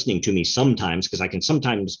otherwise listening to me sometimes, because I can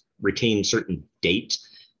sometimes retain certain dates.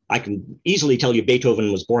 I can easily tell you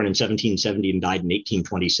Beethoven was born in 1770 and died in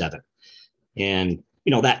 1827, and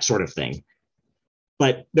that sort of thing.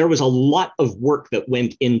 But there was a lot of work that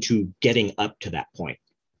went into getting up to that point.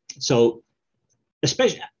 So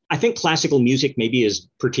especially, I think classical music maybe is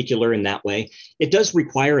particular in that way. It does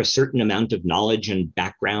require a certain amount of knowledge and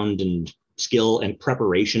background and skill and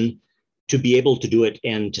preparation to be able to do it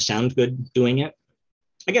and to sound good doing it.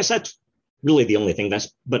 I guess that's really the only thing.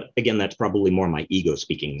 But again, that's probably more my ego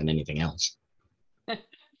speaking than anything else.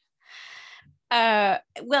 Well,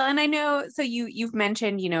 and I know, so you've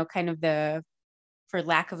mentioned, kind of for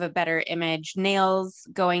lack of a better image, nails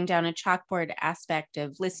going down a chalkboard aspect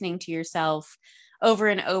of listening to yourself over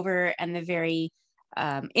and over, and the very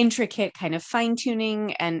intricate kind of fine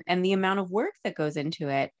tuning and the amount of work that goes into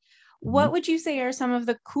it. What would you say are some of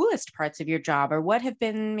the coolest parts of your job, or what have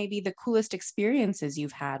been maybe the coolest experiences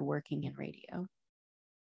you've had working in radio?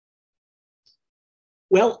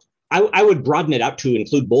 Well, I would broaden it out to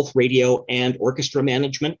include both radio and orchestra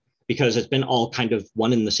management, because it's been all kind of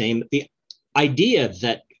one and the same. The idea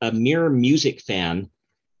that a mere music fan,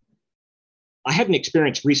 I had an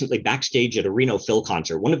experience recently backstage at a Reno Phil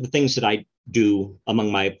concert. One of the things that I do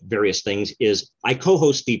among my various things is I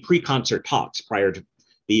co-host the pre-concert talks prior to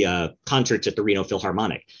the concerts at the Reno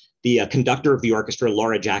Philharmonic. The conductor of the orchestra,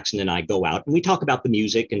 Laura Jackson, and I go out and we talk about the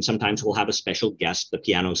music, and sometimes we'll have a special guest, the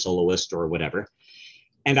piano soloist or whatever.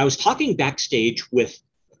 And I was talking backstage with,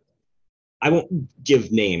 I won't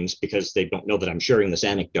give names because they don't know that I'm sharing this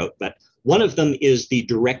anecdote, but one of them is the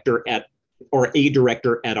director at our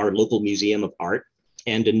local museum of art,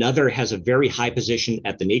 and another has a very high position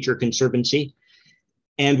at the Nature Conservancy.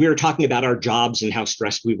 And we were talking about our jobs and how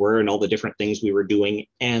stressed we were and all the different things we were doing.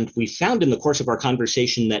 And we found in the course of our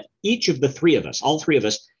conversation that each of the three of us, all three of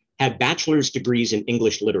us, had bachelor's degrees in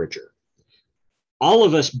English literature. All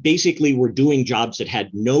of us basically were doing jobs that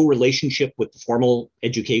had no relationship with the formal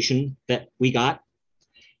education that we got.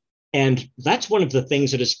 And that's one of the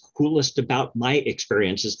things that is coolest about my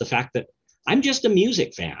experience, is the fact that I'm just a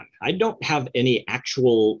music fan. I don't have any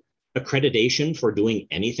actual accreditation for doing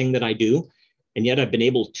anything that I do. And yet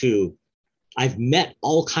I've met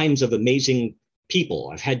all kinds of amazing people.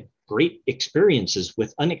 I've had great experiences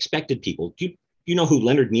with unexpected people. Do you know who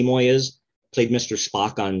Leonard Nimoy is? Played Mr.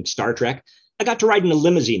 Spock on Star Trek. I got to ride in a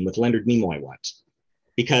limousine with Leonard Nimoy once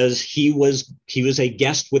because he was a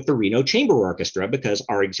guest with the Reno Chamber Orchestra, because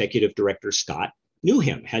our executive director, Scott, knew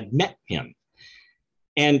him, had met him.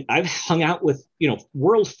 And I've hung out with,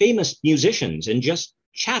 world famous musicians and just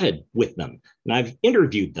chatted with them. And I've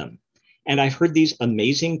interviewed them. And I've heard these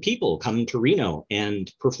amazing people come to Reno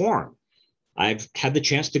and perform. I've had the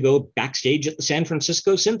chance to go backstage at the San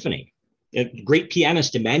Francisco Symphony. A great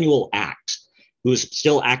pianist, Emmanuel Axe, who's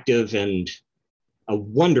still active and a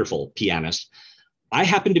wonderful pianist. I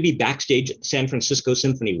happened to be backstage at the San Francisco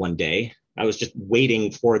Symphony one day. I was just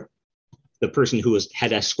waiting for the person who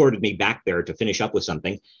had escorted me back there to finish up with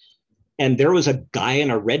something. And there was a guy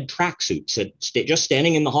in a red tracksuit, just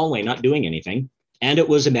standing in the hallway, not doing anything. And it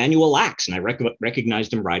was Emmanuel Axe. And I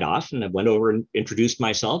recognized him right off. And I went over and introduced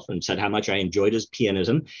myself and said how much I enjoyed his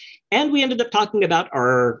pianism. And we ended up talking about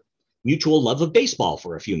our mutual love of baseball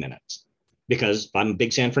for a few minutes, because I'm a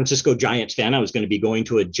big San Francisco Giants fan. I was going to be going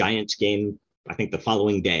to a Giants game, I think the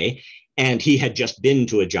following day. And he had just been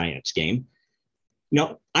to a Giants game.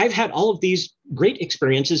 I've had all of these great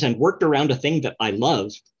experiences and worked around a thing that I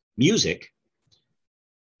love, music,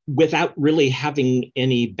 without really having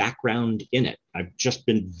any background in it. I've just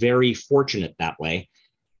been very fortunate that way.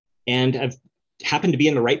 And I've happened to be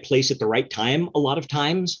in the right place at the right time a lot of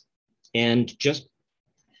times. And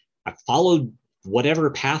I followed whatever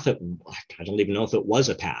path I don't even know if it was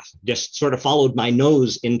a path, just sort of followed my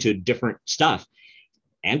nose into different stuff.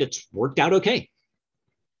 And it's worked out okay.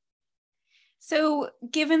 So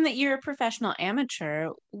given that you're a professional amateur,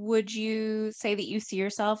 would you say that you see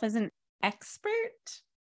yourself as an expert?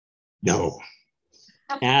 No,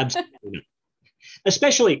 absolutely not.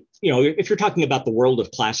 Especially, if you're talking about the world of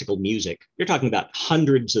classical music, you're talking about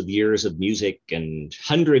hundreds of years of music and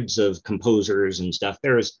hundreds of composers and stuff.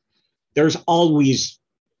 There's always,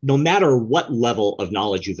 no matter what level of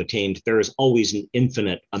knowledge you've attained, there is always an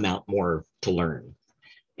infinite amount more to learn.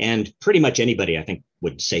 And pretty much anybody, I think,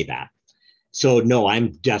 would say that. So no,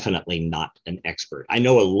 I'm definitely not an expert. I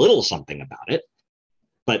know a little something about it,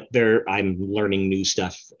 but I'm learning new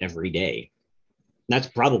stuff every day. That's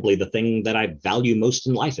probably the thing that I value most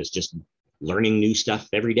in life, is just learning new stuff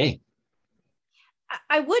every day.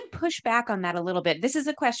 I would push back on that a little bit. This is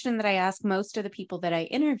a question that I ask most of the people that I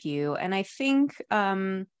interview. And I think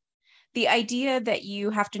the idea that you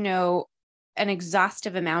have to know an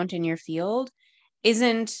exhaustive amount in your field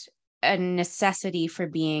isn't a necessity for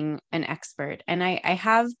being an expert. And I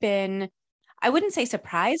have been, I wouldn't say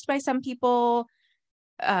surprised by some people,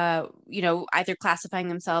 either classifying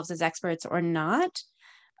themselves as experts or not.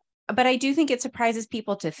 But I do think it surprises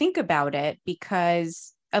people to think about it,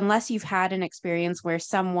 because unless you've had an experience where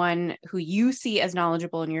someone who you see as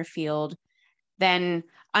knowledgeable in your field then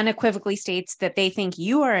unequivocally states that they think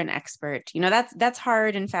you are an expert, that's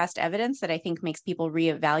hard and fast evidence that I think makes people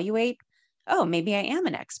reevaluate. Oh, maybe I am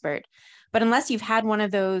an expert. But unless you've had one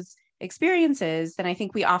of those experiences, then I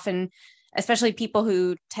think we often, especially people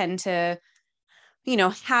who tend to,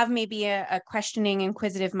 have maybe a questioning,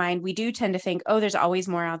 inquisitive mind, we do tend to think, oh, there's always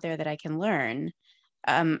more out there that I can learn.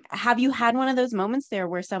 Have you had one of those moments there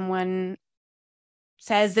where someone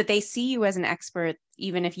says that they see you as an expert,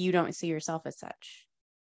 even if you don't see yourself as such?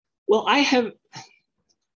 Well, I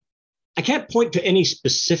can't point to any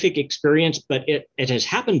specific experience, but it has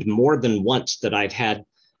happened more than once that I've had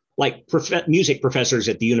like music professors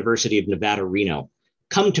at the University of Nevada, Reno,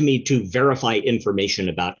 come to me to verify information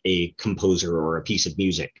about a composer or a piece of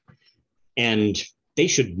music. And they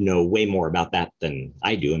should know way more about that than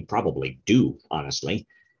I do, and probably do, honestly.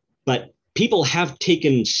 But people have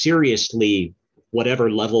taken seriously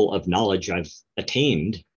whatever level of knowledge I've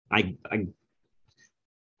attained. I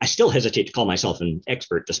still hesitate to call myself an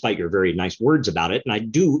expert, despite your very nice words about it. And I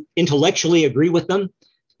do intellectually agree with them,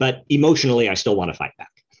 but emotionally, I still want to fight back.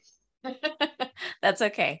 That's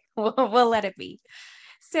okay. We'll let it be.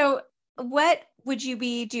 So what would you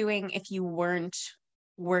be doing if you weren't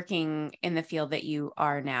working in the field that you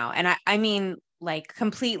are now? And I mean, like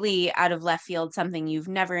completely out of left field, something you've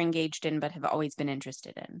never engaged in, but have always been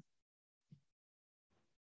interested in.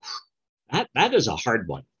 That is a hard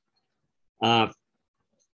one.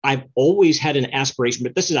 I've always had an aspiration,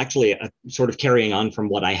 but this is actually a sort of carrying on from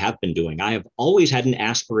what I have been doing. I have always had an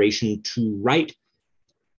aspiration to write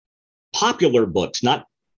popular books, not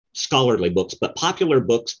scholarly books, but popular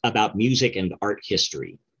books about music and art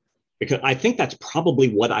history. Because I think that's probably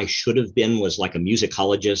what I should have been, was like a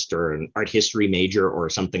musicologist or an art history major or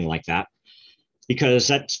something like that, because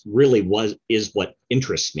that's really is what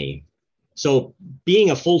interests me. So being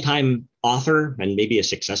a full-time author, and maybe a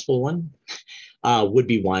successful one, would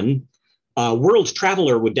be one. World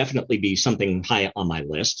traveler would definitely be something high on my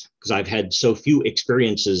list, because I've had so few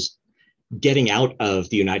experiences getting out of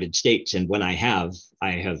the United States. And when I have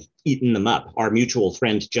eaten them up. Our mutual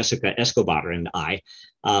friend, Jessica Escobar, and I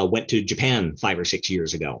went to Japan 5 or 6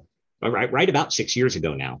 years ago, right about 6 years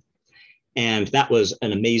ago now. And that was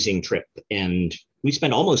an amazing trip. And we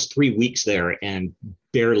spent almost 3 weeks there and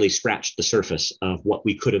barely scratched the surface of what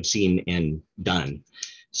we could have seen and done.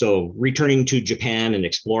 So returning to Japan and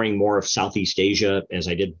exploring more of Southeast Asia, as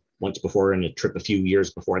I did once before in a trip a few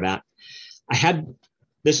years before that, I had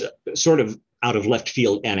this sort of out of left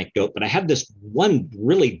field anecdote, but I had this one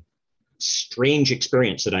really strange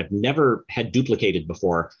experience that I've never had duplicated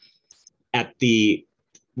before at the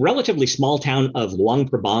relatively small town of Luang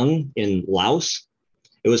Prabang in Laos.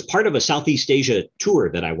 It was part of a Southeast Asia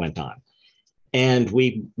tour that I went on. And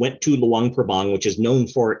we went to Luang Prabang, which is known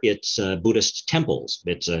for its Buddhist temples.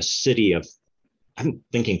 It's a city of, I'm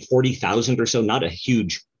thinking 40,000 or so, not a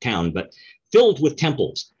huge town, but filled with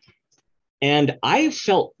temples. And I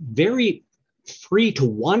felt very free to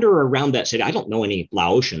wander around that city. I don't know any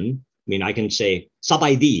Laotian. I mean, I can say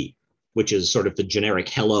Sabaidi, which is sort of the generic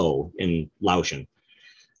hello in Laotian,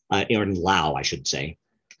 or in Lao, I should say.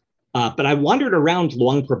 But I wandered around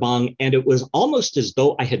Luang Prabang, and it was almost as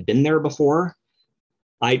though I had been there before.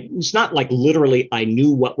 It's not like literally I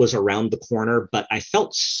knew what was around the corner, but I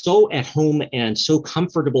felt so at home and so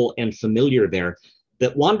comfortable and familiar there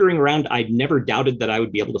that wandering around, I'd never doubted that I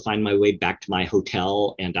would be able to find my way back to my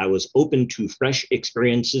hotel. And I was open to fresh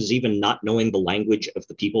experiences, even not knowing the language of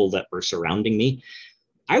the people that were surrounding me.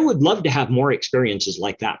 I would love to have more experiences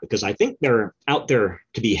like that, because I think they're out there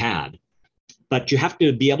to be had. But you have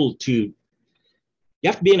to be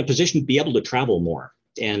in a position to be able to travel more.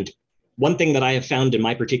 And one thing that I have found in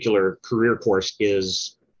my particular career course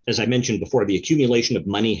is, as I mentioned before, the accumulation of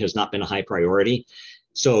money has not been a high priority.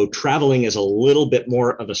 So traveling is a little bit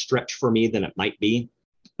more of a stretch for me than it might be,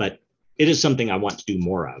 but it is something I want to do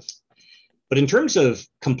more of. But in terms of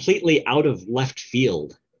completely out of left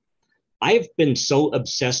field, I've been so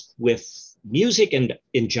obsessed with music and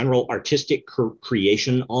in general artistic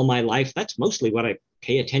creation all my life. That's mostly what I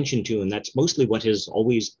pay attention to, and that's mostly what has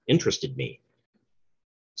always interested me.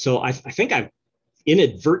 So I think I've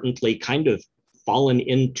inadvertently kind of fallen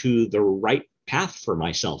into the right path for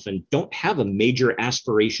myself and don't have a major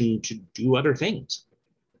aspiration to do other things.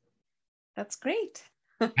 That's great.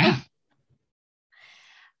 Yeah.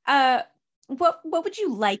 What would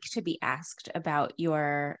you like to be asked about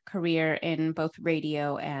your career in both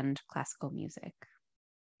radio and classical music?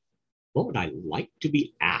 What would I like to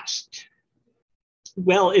be asked?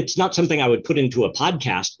 Well, it's not something I would put into a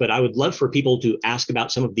podcast, but I would love for people to ask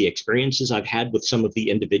about some of the experiences I've had with some of the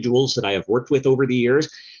individuals that I have worked with over the years,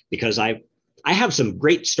 because I have some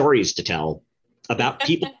great stories to tell. about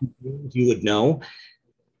people you would know,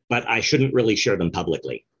 but I shouldn't really share them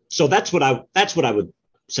publicly. So that's what I would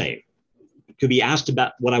say. To be asked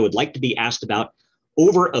about what I would like to be asked about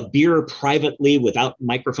over a beer privately without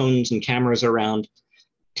microphones and cameras around.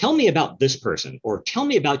 Tell me about this person, or tell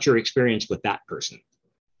me about your experience with that person.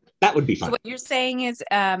 That would be fun. So what you're saying is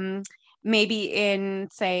maybe in,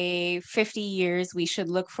 say, 50 years, we should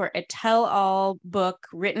look for a tell-all book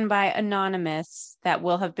written by Anonymous that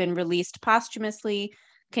will have been released posthumously,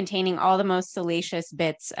 containing all the most salacious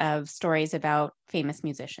bits of stories about famous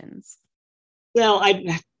musicians. Well,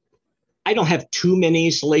 I don't have too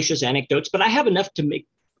many salacious anecdotes, but I have enough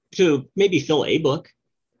to maybe fill a book.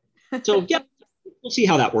 So yeah, we'll see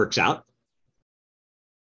how that works out.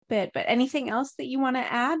 But anything else that you want to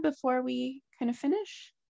add before we kind of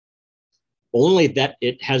finish? Only that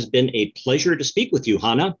it has been a pleasure to speak with you,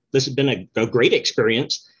 Hannah. This has been a great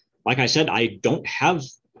experience. Like I said, I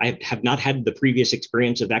have not had the previous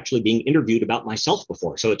experience of actually being interviewed about myself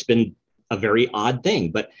before. So it's been a very odd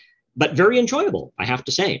thing, but very enjoyable, I have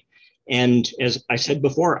to say. And as I said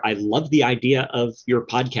before, I love the idea of your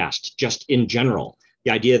podcast just in general,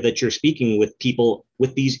 the idea that you're speaking with people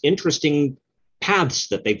with these interesting paths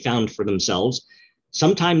that they've found for themselves,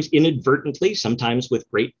 sometimes inadvertently, sometimes with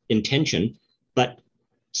great intention, but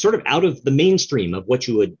sort of out of the mainstream of what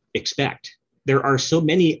you would expect. There are so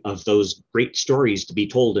many of those great stories to be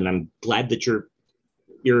told, and I'm glad that you're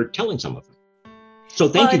telling some of them. So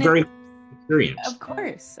thank you very much for the experience. Of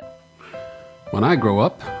course. When I grow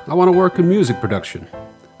up, I want to work in music production.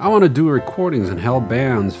 I want to do recordings and help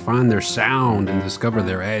bands find their sound and discover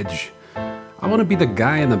their edge. I want to be the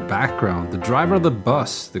guy in the background, the driver of the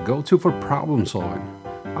bus, the go-to for problem solving.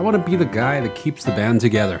 I want to be the guy that keeps the band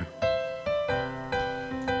together.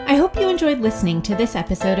 I hope you enjoyed listening to this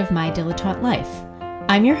episode of My Dilettante Life.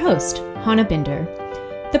 I'm your host, Hannah Binder.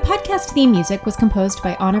 The podcast theme music was composed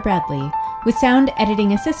by Anna Bradley, with sound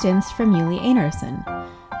editing assistance from Yuli Einarsson.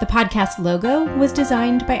 The podcast logo was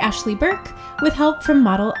designed by Ashley Burke with help from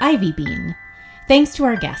model Ivy Bean. Thanks to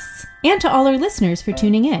our guests and to all our listeners for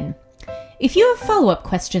tuning in. If you have follow-up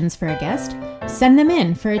questions for a guest, send them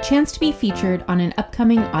in for a chance to be featured on an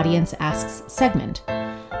upcoming Audience Asks segment.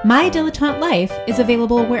 My Dilettante Life is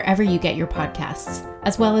available wherever you get your podcasts,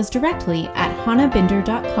 as well as directly at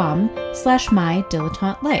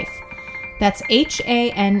hannahbinder.com/mydilettantelife. That's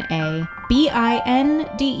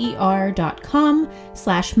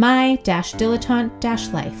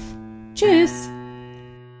HANABINDER.com/my-dilettante-life. Tschüss!